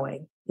 I'm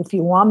going. If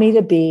you want me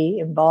to be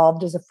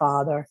involved as a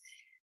father,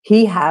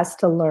 he has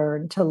to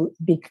learn to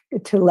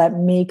let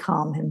me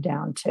calm him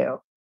down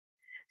too."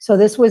 So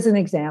this was an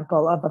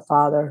example of a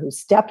father who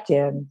stepped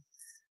in,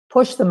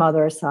 pushed the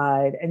mother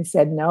aside, and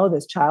said, "No,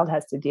 this child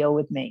has to deal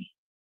with me."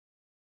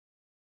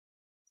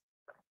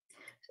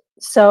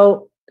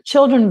 So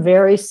children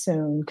very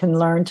soon can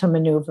learn to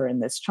maneuver in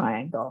this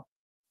triangle,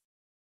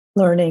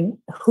 learning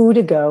who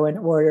to go in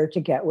order to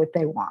get what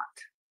they want.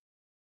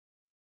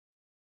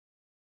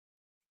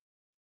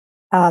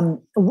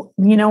 You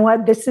know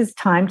what? This is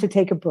time to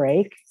take a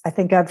break. I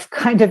think I've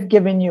kind of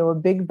given you a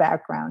big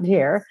background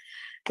here.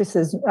 This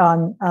is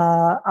on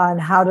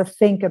how to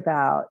think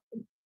about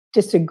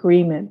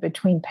disagreement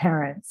between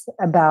parents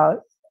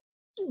about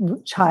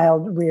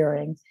child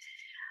rearing.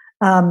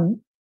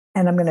 And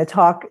I'm going to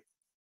talk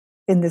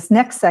in this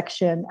next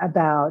section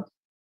about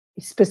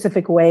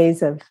specific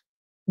ways of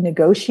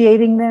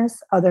negotiating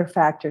this, other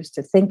factors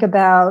to think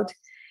about,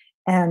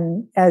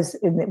 and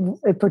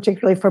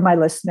particularly for my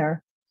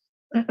listener,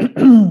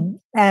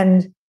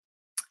 and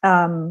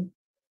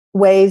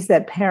ways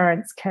that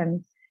parents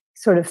can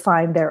sort of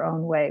find their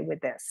own way with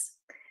this.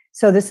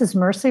 So this is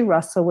Mercy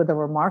Russell with a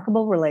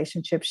Remarkable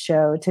Relationship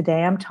Show.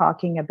 Today I'm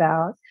talking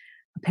about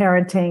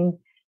parenting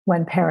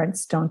when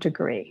parents don't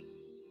agree.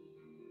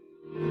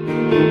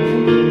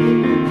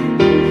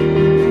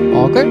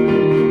 All clear?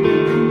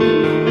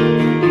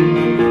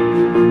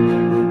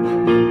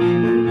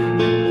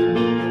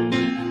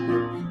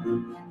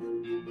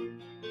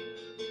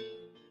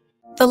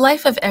 The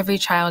life of every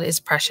child is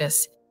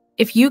precious.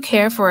 If you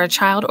care for a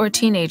child or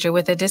teenager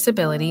with a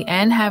disability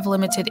and have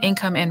limited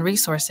income and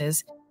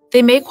resources,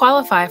 they may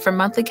qualify for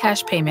monthly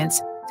cash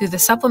payments through the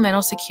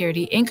Supplemental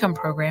Security Income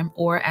Program,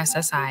 or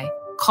SSI.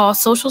 Call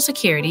Social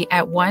Security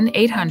at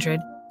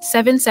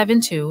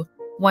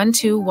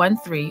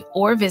 1-800-772-1213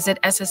 or visit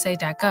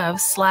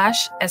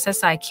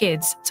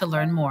ssa.gov/SSI-Kids to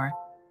learn more.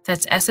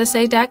 That's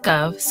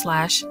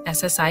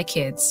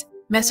ssa.gov/SSI-Kids.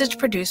 Message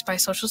produced by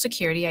Social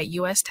Security at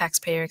U.S.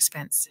 taxpayer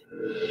expense.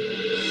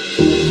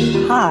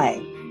 Hi,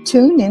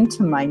 tune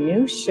into my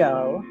new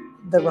show,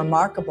 The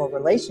Remarkable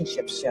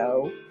Relationship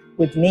Show,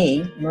 with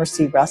me,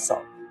 Mercy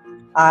Russell.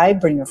 I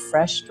bring a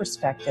fresh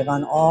perspective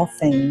on all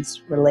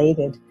things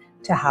related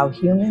to how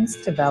humans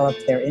develop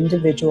their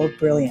individual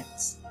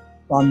brilliance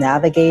while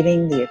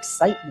navigating the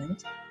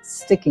excitement,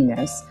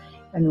 stickiness,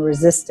 and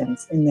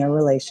resistance in their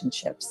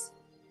relationships.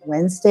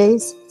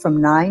 Wednesdays from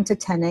 9 to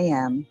 10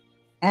 a.m.,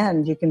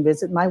 and you can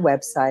visit my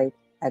website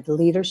at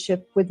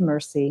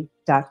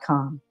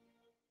leadershipwithmercy.com.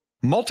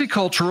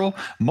 Multicultural,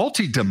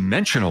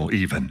 multidimensional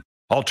even.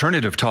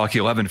 Alternative Talk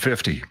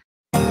 1150.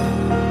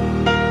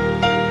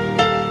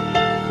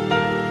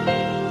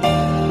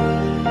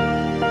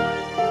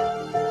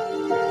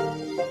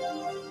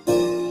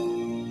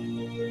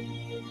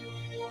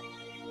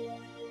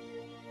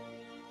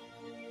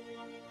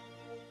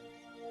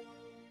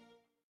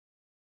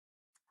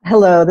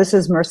 Hello, this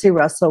is Mercy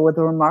Russell with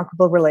the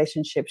Remarkable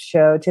Relationship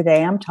Show.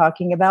 Today I'm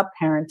talking about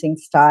parenting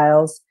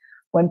styles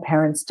when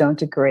parents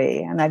don't agree.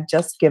 And I've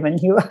just given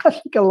you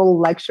a little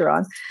lecture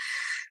on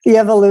the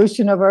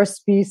evolution of our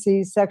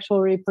species,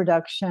 sexual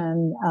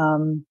reproduction,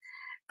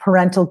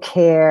 parental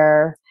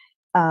care,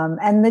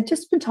 and they've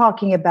just been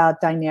talking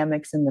about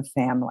dynamics in the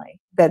family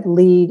that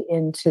lead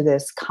into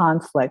this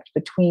conflict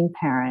between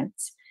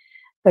parents,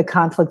 the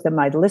conflict that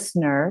my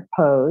listener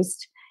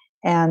posed,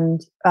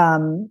 and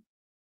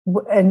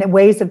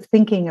ways of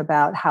thinking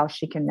about how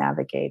she can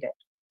navigate it.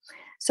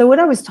 So what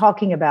I was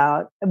talking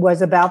about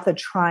was about the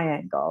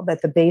triangle,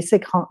 that the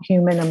basic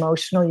human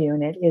emotional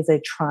unit is a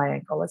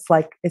triangle. It's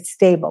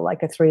stable,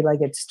 like a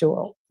three-legged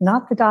stool,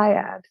 not the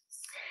dyad.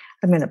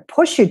 I'm going to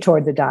push you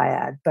toward the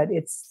dyad, but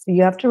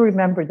you have to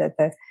remember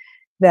that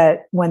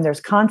when there's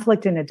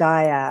conflict in a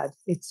dyad,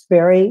 it's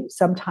very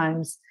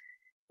sometimes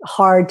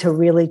hard to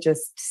really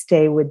just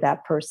stay with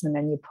that person,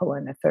 and you pull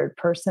in a third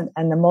person.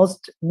 And the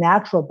most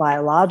natural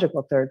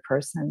biological third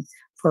person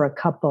for a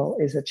couple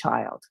is a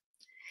child.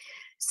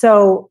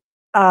 So,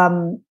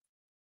 and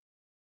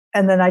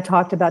then I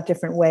talked about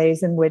different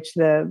ways in which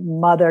the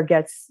mother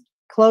gets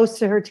close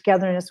to her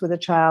togetherness with a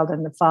child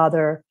and the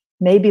father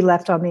may be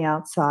left on the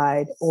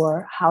outside,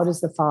 or how does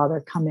the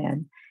father come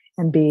in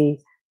and be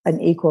an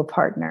equal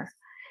partner?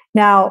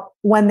 Now,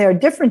 when there are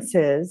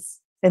differences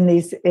when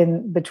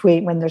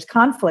there's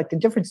conflict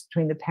and difference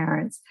between the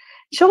parents,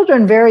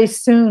 children very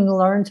soon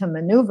learn to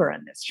maneuver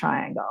in this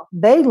triangle.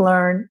 They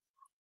learn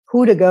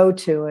who to go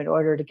to in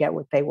order to get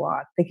what they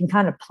want. They can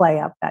kind of play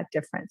up that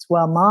difference.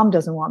 Well, mom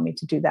doesn't want me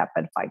to do that,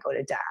 but if I go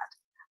to dad,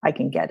 I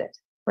can get it,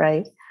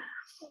 right?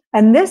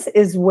 And this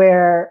is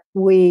where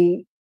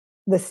the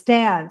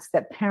stance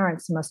that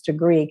parents must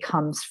agree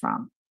comes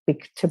from,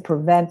 to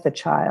prevent the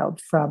child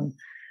from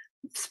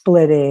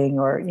splitting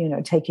or,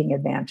 taking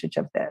advantage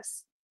of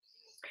this.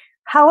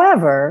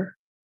 However,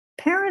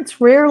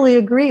 parents rarely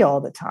agree all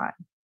the time.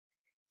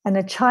 And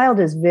a child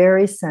is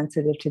very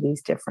sensitive to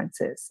these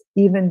differences,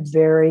 even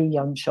very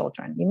young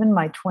children, even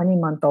my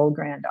 20-month-old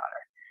granddaughter.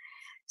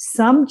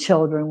 Some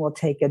children will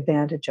take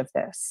advantage of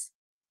this.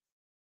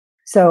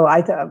 So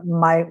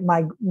my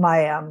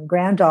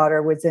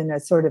granddaughter was in a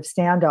sort of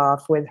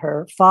standoff with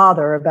her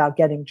father about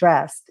getting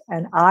dressed.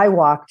 And I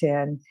walked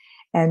in,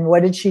 and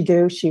what did she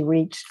do? She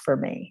reached for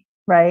me,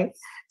 right?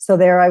 So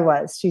there I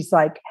was. She's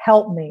like,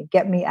 help me,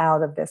 get me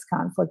out of this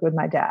conflict with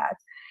my dad.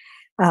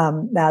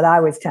 That I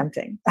was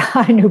tempting.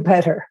 I knew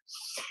better.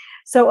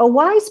 So a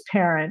wise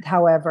parent,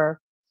 however,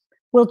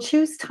 will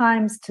choose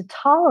times to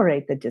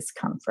tolerate the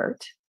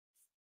discomfort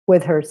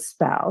with her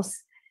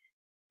spouse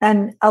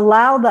and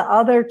allow the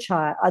other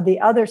child, the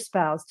other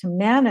spouse, to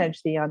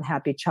manage the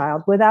unhappy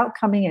child without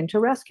coming in to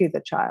rescue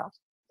the child,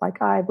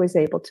 like I was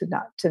able to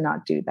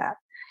not do that.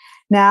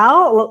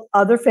 Now,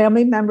 other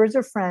family members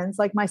or friends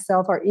like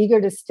myself are eager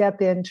to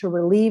step in to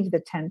relieve the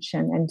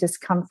tension and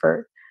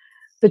discomfort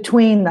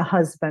between the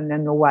husband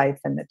and the wife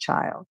and the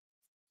child.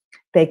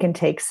 They can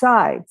take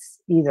sides,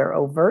 either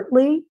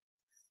overtly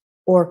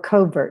or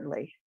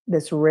covertly.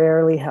 This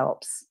rarely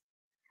helps.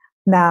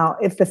 Now,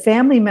 if the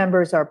family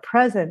members are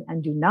present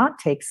and do not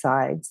take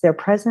sides, their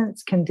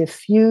presence can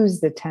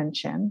diffuse the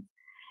tension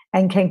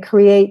and can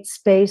create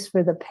space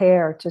for the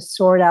pair to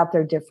sort out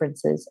their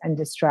differences and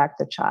distract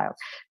the child.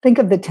 Think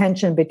of the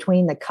tension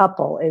between the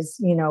couple as,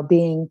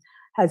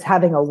 as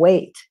having a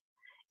weight.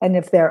 And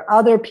if there are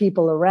other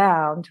people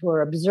around who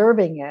are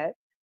observing it,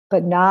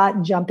 but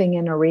not jumping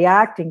in or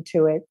reacting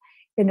to it,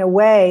 in a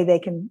way,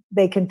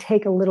 they can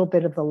take a little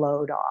bit of the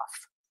load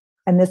off.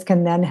 And this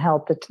can then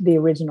help the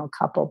original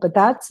couple. But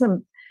that's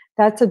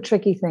a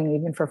tricky thing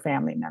even for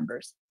family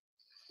members.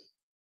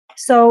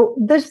 So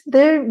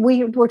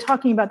we're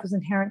talking about this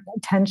inherent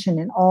tension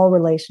in all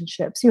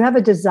relationships. You have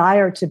a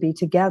desire to be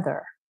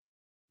together.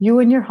 You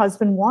and your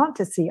husband want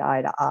to see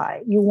eye to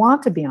eye. You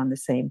want to be on the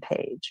same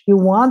page. You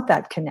want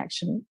that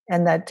connection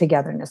and that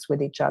togetherness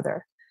with each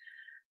other.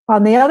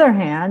 On the other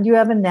hand, you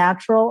have a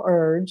natural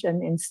urge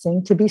and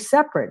instinct to be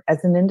separate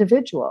as an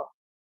individual.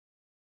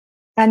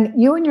 And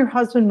you and your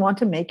husband want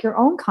to make your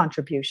own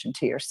contribution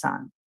to your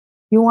son.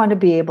 You want to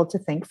be able to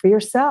think for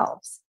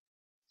yourselves.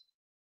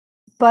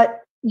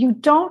 But you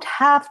don't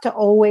have to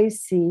always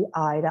see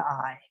eye to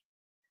eye.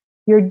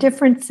 Your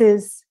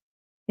differences,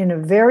 in a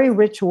very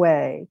rich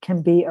way,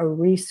 can be a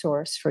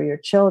resource for your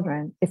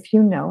children if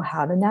you know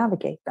how to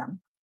navigate them.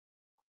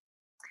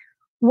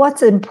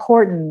 What's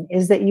important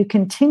is that you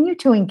continue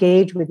to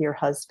engage with your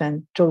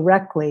husband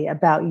directly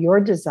about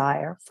your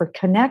desire for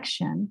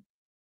connection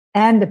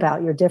and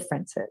about your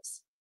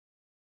differences.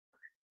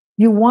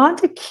 You want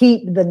to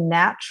keep the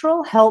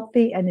natural,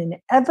 healthy, and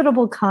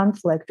inevitable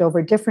conflict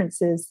over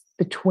differences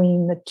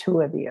between the two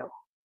of you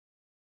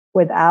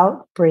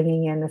without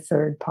bringing in a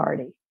third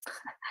party.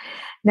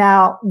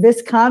 Now,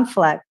 this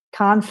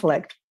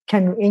conflict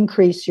can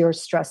increase your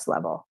stress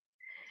level,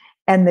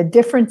 and the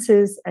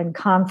differences and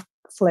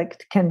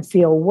conflict can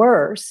feel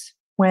worse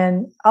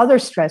when other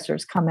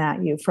stressors come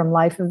at you from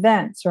life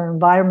events or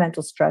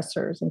environmental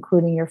stressors,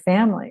 including your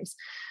families.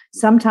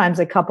 Sometimes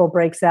a couple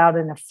breaks out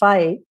in a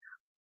fight,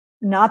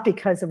 not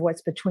because of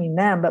what's between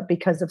them, but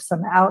because of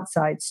some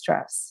outside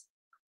stress.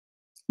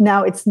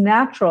 Now, it's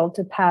natural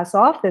to pass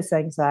off this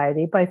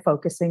anxiety by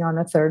focusing on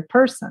a third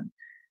person,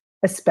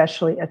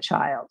 especially a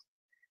child.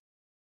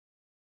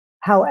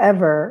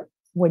 However,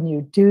 when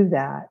you do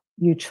that,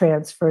 you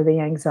transfer the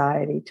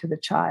anxiety to the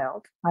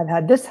child. I've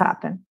had this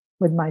happen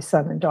with my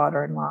son and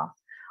daughter-in-law,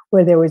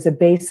 where there was a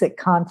basic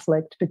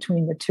conflict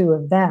between the two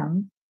of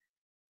them.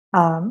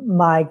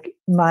 My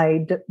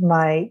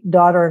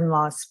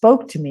daughter-in-law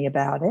spoke to me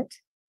about it.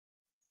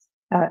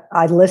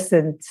 I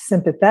listened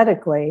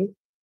sympathetically,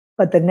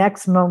 but the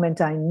next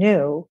moment I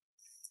knew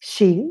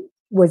she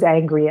was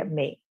angry at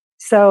me.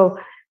 So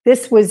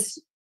this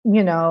was,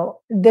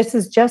 this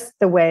is just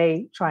the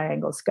way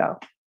triangles go.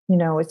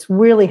 It's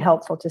really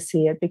helpful to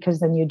see it because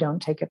then you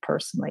don't take it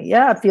personally.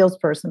 Yeah, it feels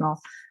personal,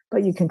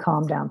 but you can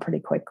calm down pretty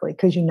quickly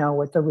because you know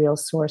what the real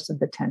source of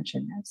the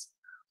tension is.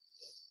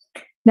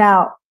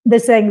 Now,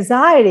 this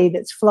anxiety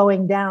that's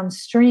flowing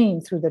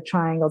downstream through the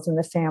triangles in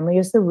the family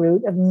is the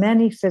root of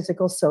many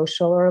physical,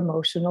 social, or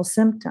emotional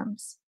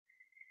symptoms.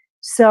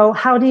 So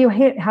how do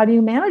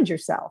you manage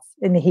yourself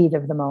in the heat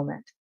of the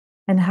moment?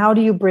 And how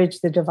do you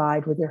bridge the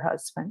divide with your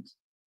husband?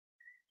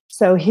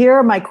 So here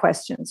are my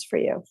questions for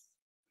you.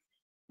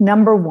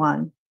 Number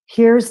one,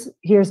 here's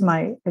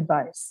my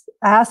advice.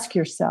 Ask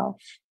yourself,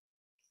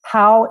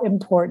 how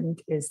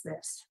important is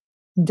this?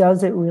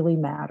 Does it really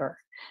matter?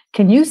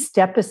 Can you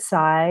step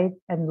aside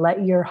and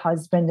let your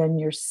husband and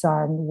your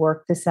son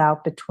work this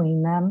out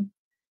between them?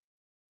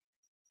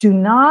 Do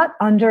not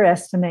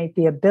underestimate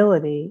the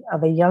ability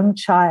of a young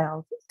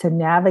child to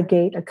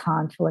navigate a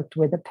conflict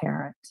with a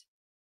parent.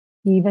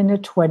 Even a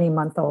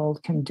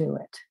 20-month-old can do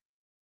it.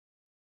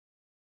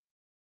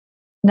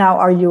 Now,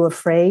 are you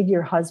afraid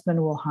your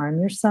husband will harm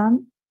your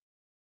son?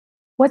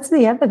 What's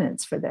the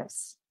evidence for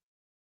this?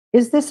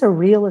 Is this a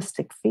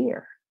realistic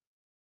fear?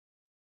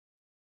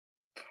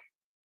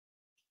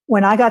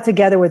 When I got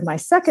together with my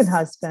second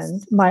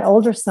husband, my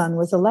older son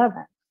was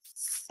 11,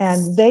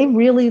 and they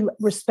really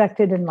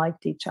respected and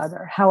liked each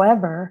other.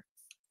 However,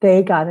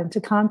 they got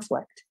into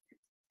conflict,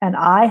 and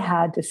I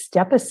had to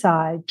step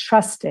aside,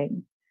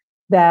 trusting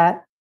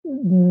that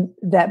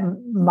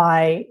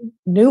my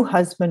new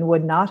husband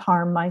would not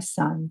harm my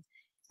son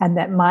and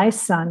that my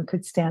son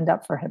could stand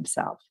up for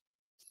himself.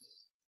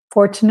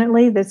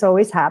 Fortunately, this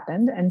always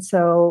happened, and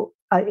so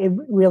it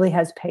really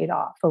has paid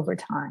off over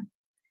time.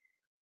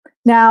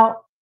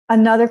 Now,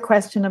 another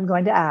question I'm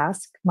going to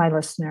ask my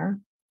listener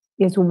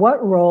is,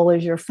 what role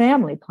is your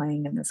family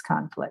playing in this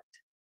conflict?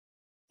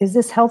 Is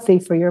this healthy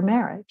for your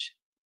marriage?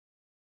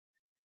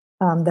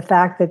 The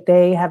fact that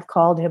they have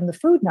called him the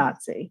food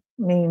Nazi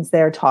means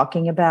they're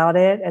talking about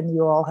it and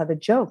you all have a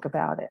joke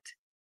about it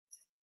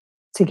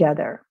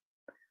together.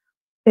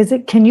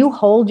 Can you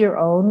hold your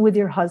own with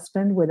your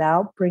husband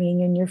without bringing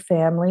in your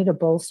family to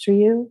bolster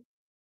you?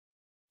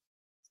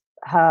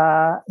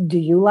 Do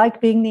you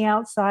like being the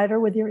outsider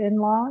with your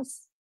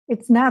in-laws?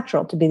 It's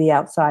natural to be the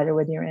outsider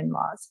with your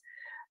in-laws.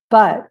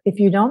 But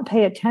if you don't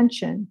pay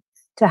attention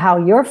to how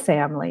your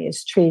family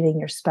is treating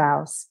your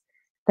spouse,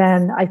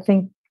 then I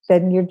think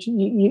then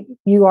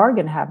you are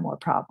going to have more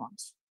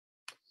problems.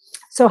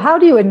 So how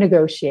do you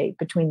negotiate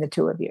between the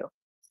two of you?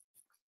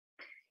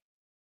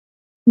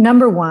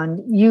 Number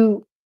one,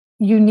 you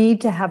need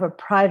to have a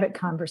private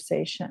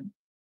conversation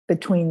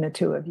between the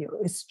two of you.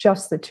 It's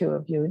just the two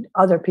of you.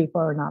 Other people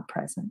are not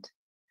present.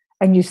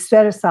 And you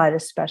set aside a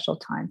special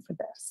time for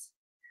this.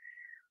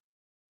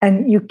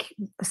 And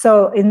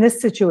so in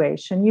this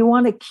situation, you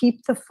want to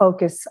keep the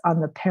focus on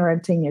the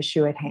parenting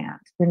issue at hand.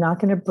 You're not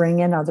going to bring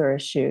in other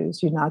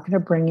issues. You're not going to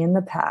bring in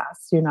the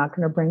past. You're not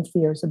going to bring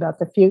fears about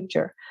the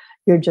future.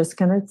 You're just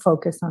going to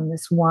focus on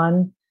this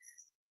one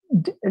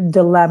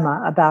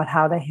dilemma about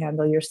how to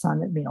handle your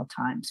son at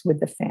mealtimes with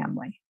the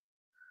family.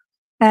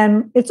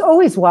 And it's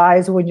always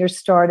wise when you're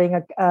starting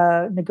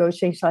a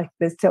negotiation like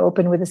this to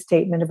open with a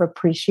statement of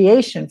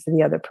appreciation for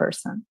the other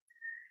person.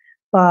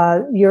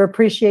 You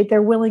appreciate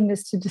their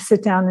willingness to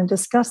sit down and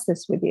discuss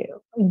this with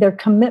you, their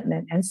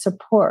commitment and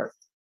support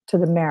to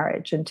the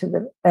marriage and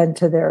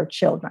to their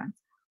children.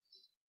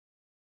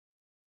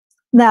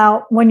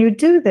 Now, when you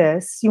do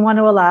this, you want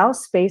to allow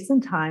space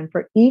and time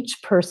for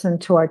each person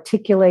to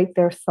articulate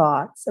their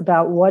thoughts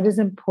about what is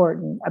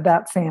important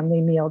about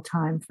family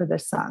mealtime for the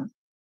son.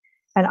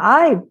 And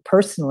I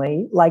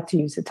personally like to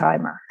use a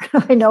timer.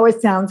 I know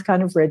it sounds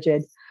kind of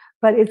rigid,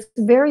 but it's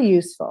very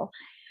useful.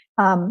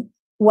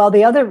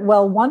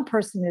 While one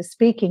person is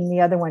speaking,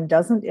 the other one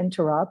doesn't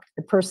interrupt.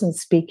 The person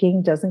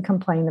speaking doesn't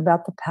complain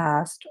about the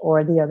past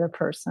or the other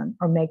person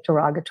or make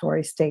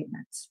derogatory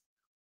statements.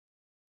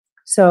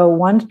 So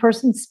one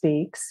person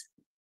speaks,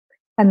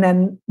 and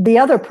then the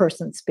other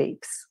person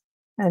speaks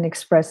and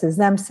expresses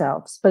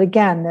themselves. But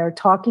again, they're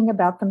talking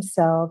about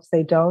themselves.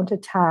 They don't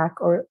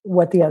attack or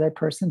what the other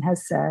person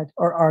has said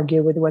or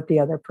argue with what the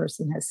other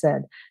person has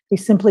said. They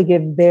simply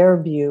give their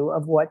view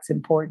of what's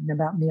important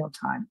about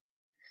mealtime.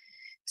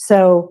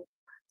 So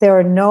there are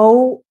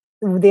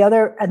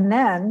and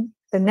then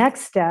the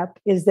next step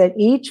is that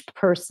each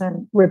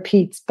person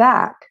repeats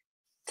back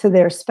to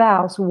their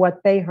spouse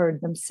what they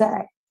heard them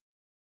say.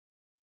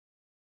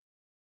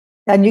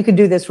 And you can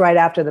do this right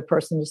after the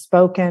person has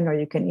spoken, or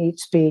you can each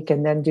speak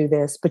and then do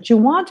this. But you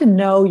want to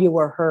know you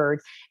were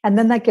heard. And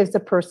then that gives the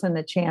person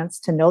a chance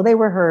to know they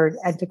were heard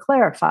and to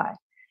clarify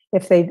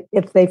if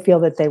they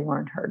feel that they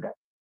weren't heard.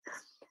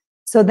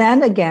 So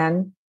then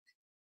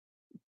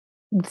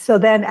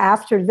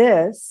after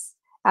this,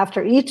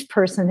 after each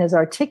person has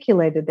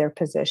articulated their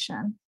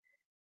position,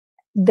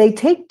 they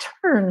take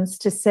turns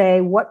to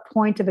say what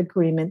point of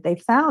agreement they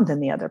found in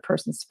the other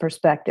person's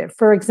perspective.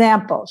 For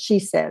example, she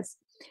says,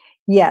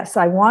 "Yes,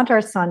 I want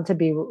our son to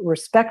be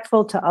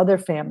respectful to other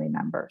family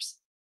members."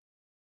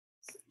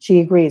 She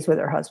agrees with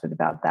her husband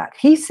about that.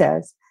 He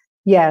says,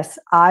 "Yes,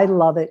 I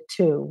love it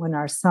too when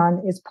our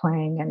son is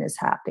playing and is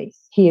happy."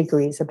 He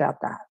agrees about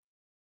that.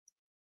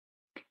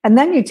 And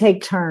then you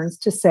take turns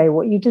to say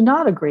what you do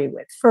not agree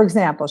with. For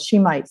example, she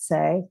might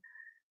say,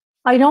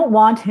 "I don't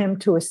want him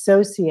to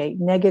associate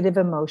negative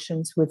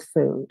emotions with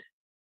food."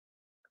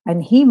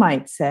 And he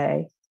might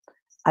say,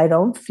 "I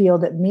don't feel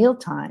that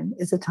mealtime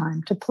is a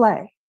time to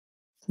play."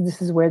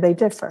 This is where they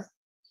differ.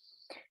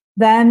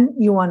 Then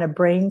you want to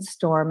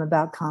brainstorm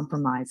about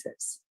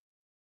compromises.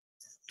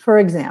 For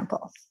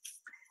example,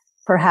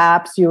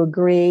 perhaps you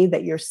agree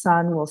that your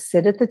son will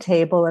sit at the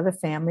table at a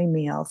family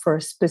meal for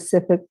a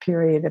specific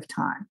period of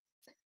time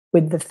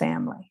with the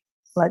family,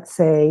 let's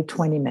say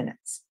 20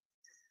 minutes.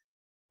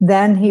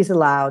 Then he's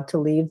allowed to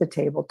leave the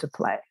table to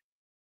play.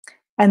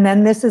 And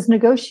then this is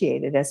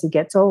negotiated as he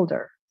gets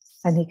older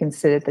and he can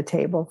sit at the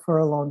table for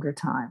a longer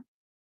time.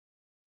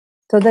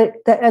 So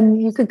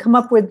and you could come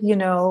up with,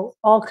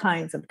 all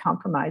kinds of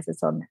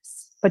compromises on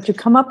this, but you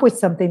come up with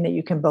something that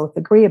you can both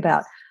agree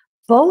about.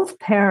 Both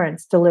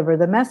parents deliver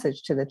the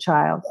message to the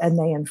child and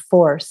they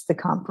enforce the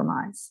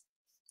compromise.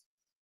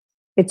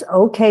 It's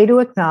okay to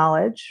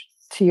acknowledge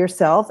to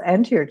yourself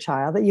and to your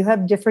child that you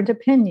have different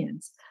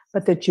opinions,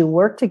 but that you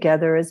work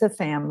together as a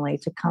family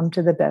to come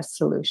to the best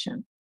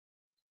solution.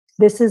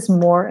 This is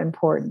more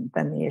important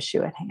than the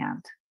issue at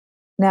hand.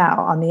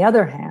 Now, on the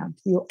other hand,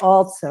 you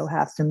also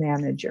have to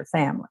manage your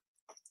family.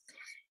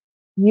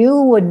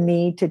 You would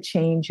need to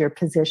change your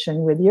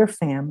position with your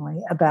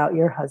family about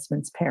your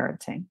husband's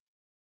parenting.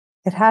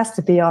 It has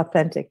to be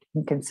authentic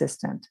and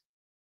consistent.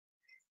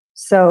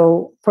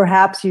 So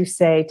perhaps you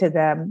say to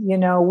them,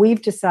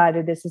 we've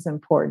decided this is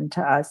important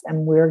to us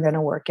and we're going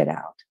to work it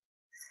out.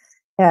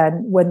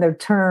 And when the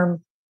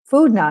term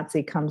food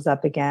Nazi comes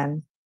up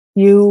again,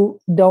 you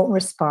don't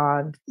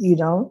respond, you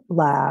don't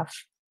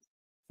laugh,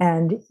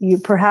 and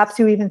perhaps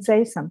you even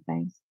say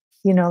something.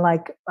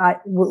 Like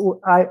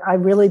I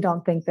really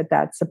don't think that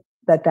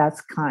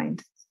that's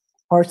kind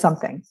or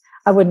something.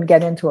 I wouldn't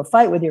get into a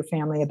fight with your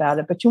family about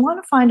it, but you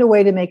want to find a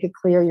way to make it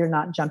clear you're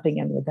not jumping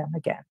in with them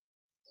again.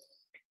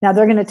 Now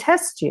they're going to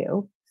test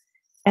you,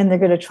 and they're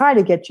going to try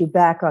to get you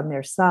back on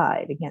their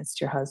side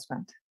against your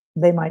husband.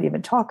 They might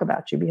even talk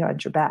about you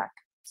behind your back.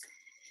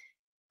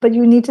 But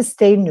you need to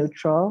stay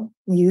neutral,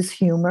 use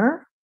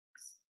humor,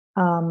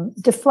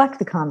 deflect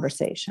the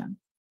conversation.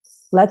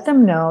 Let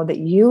them know that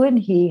you and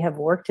he have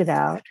worked it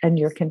out and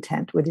you're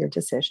content with your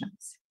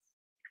decisions.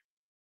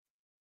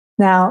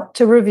 Now,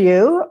 to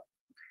review,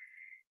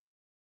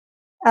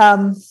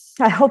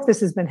 I hope this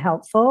has been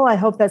helpful. I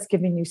hope that's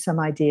given you some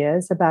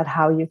ideas about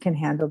how you can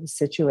handle the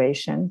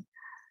situation.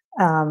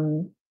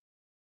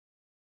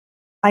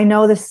 I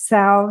know this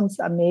sounds,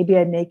 maybe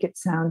I make it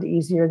sound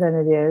easier than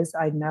it is.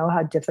 I know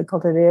how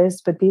difficult it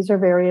is, but these are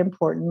very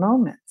important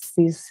moments,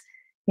 these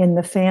in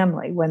the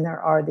family when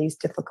there are these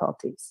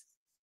difficulties.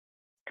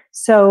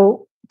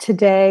 So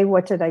today,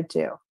 what did I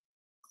do?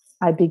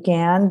 I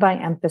began by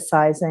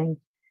emphasizing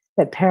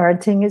that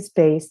parenting is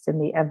based in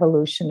the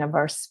evolution of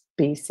our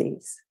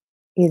species.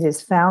 It is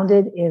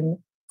founded in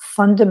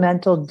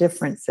fundamental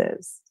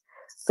differences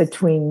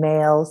between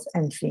males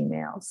and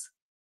females.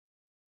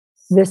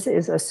 This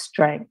is a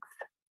strength.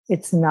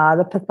 It's not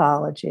a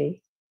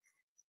pathology.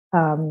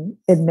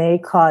 It may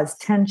cause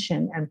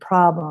tension and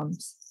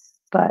problems,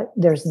 but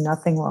there's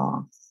nothing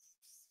wrong.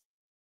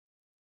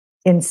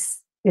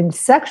 In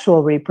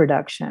sexual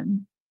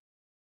reproduction,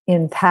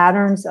 in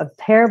patterns of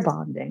pair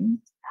bonding,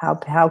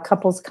 how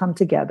couples come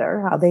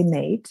together, how they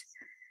mate,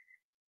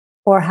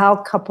 or how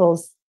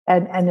couples,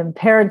 and in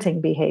parenting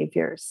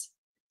behaviors,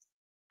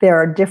 there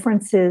are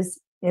differences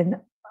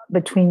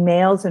between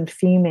males and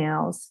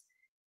females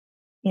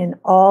in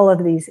all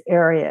of these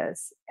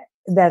areas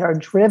that are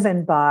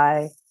driven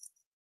by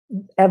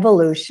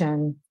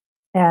evolution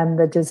and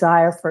the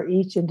desire for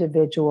each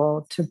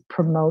individual to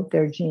promote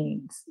their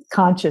genes,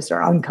 conscious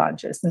or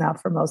unconscious. Now,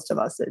 for most of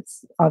us,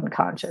 it's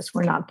unconscious.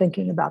 We're not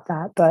thinking about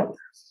that. But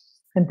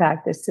in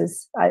fact, this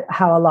is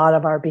how a lot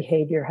of our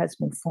behavior has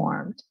been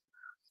formed.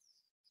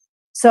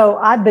 So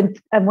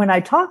and when I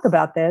talk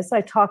about this,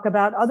 I talk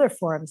about other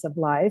forms of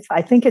life.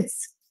 I think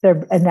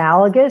they're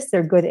analogous.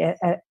 They're good,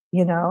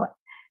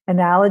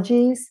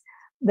 analogies.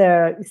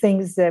 There are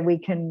things that we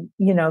can,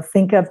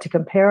 think of to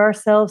compare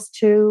ourselves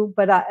to.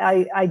 But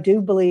I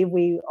do believe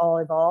we all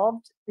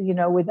evolved,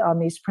 on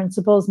these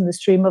principles in the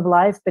stream of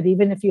life. But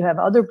even if you have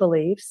other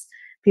beliefs,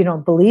 if you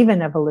don't believe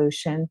in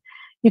evolution,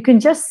 you can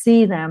just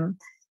see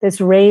this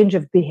range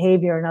of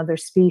behavior in other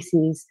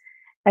species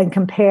and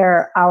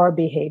compare our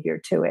behavior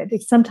to it.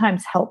 It's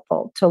sometimes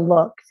helpful to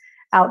look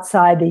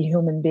outside the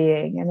human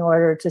being in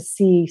order to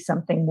see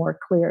something more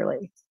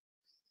clearly.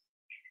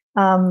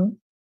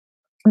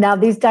 Now,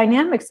 these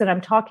dynamics that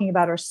I'm talking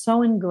about are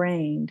so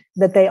ingrained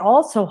that they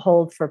also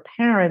hold for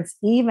parents,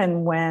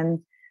 even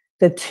when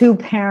the two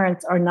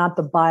parents are not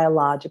the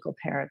biological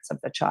parents of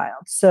the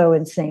child. So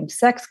in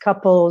same-sex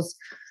couples,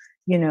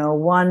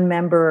 one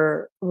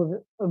member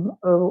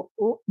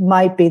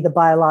might be the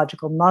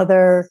biological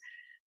mother.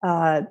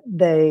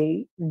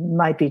 They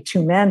might be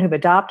two men who've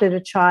adopted a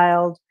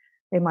child.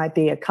 They might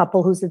be a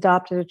couple who's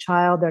adopted a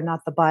child. They're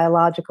not the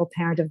biological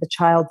parent of the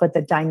child, but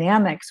the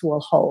dynamics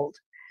will hold.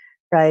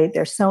 Right?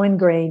 They're so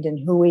ingrained in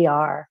who we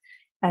are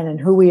and in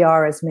who we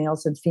are as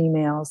males and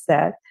females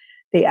that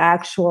the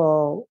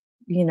actual,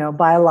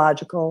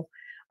 biological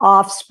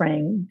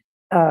offspring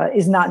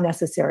is not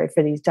necessary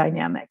for these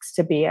dynamics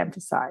to be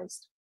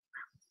emphasized.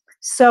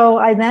 So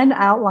I then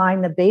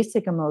outline the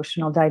basic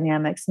emotional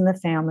dynamics in the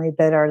family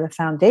that are the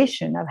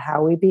foundation of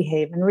how we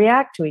behave and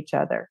react to each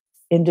other: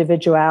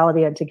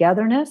 individuality and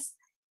togetherness,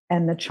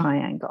 and the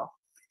triangle.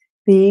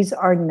 These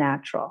are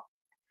natural.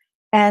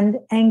 And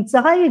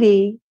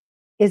anxiety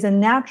is a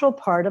natural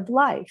part of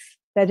life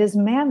that is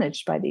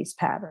managed by these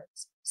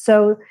patterns.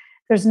 So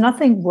there's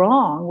nothing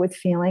wrong with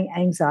feeling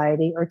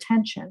anxiety or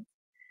tension.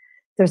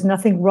 There's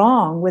nothing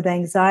wrong with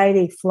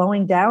anxiety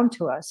flowing down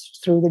to us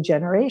through the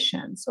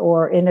generations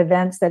or in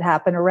events that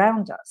happen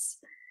around us.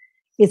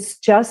 It's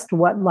just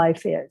what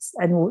life is.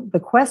 And the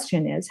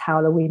question is,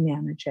 how do we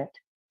manage it?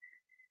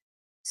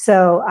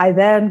 So I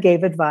then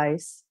gave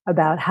advice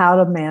about how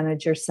to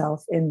manage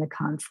yourself in the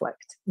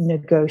conflict,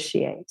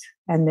 negotiate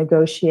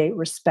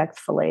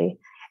respectfully,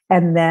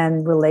 and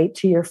then relate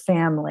to your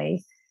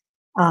family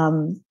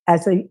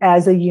as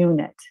a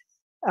unit.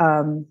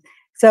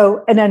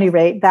 So at any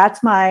rate,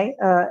 that's my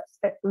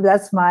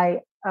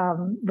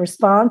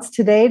response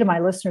today to my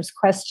listener's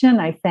question.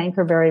 I thank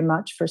her very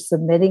much for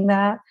submitting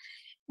that.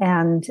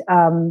 And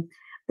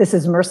this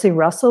is Mercy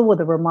Russell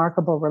with a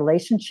Remarkable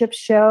Relationship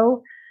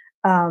Show.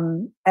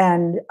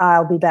 And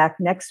I'll be back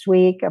next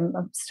week.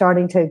 I'm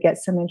starting to get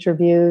some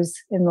interviews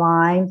in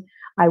line.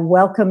 I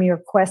welcome your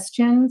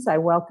questions. I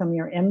welcome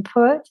your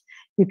input.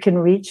 You can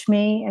reach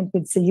me, and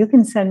so you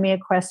can send me a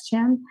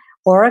question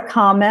or a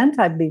comment.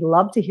 I'd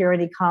love to hear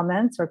any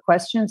comments or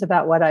questions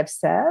about what I've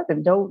said,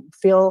 and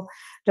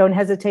don't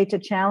hesitate to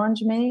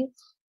challenge me.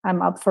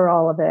 I'm up for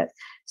all of it.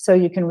 So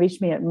you can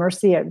reach me at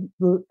mercy at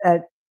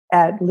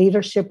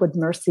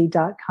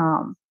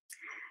leadershipwithmercy.com.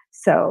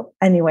 So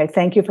anyway,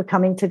 thank you for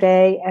coming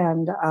today.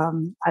 And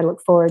I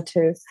look forward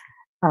to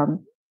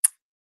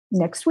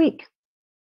next week.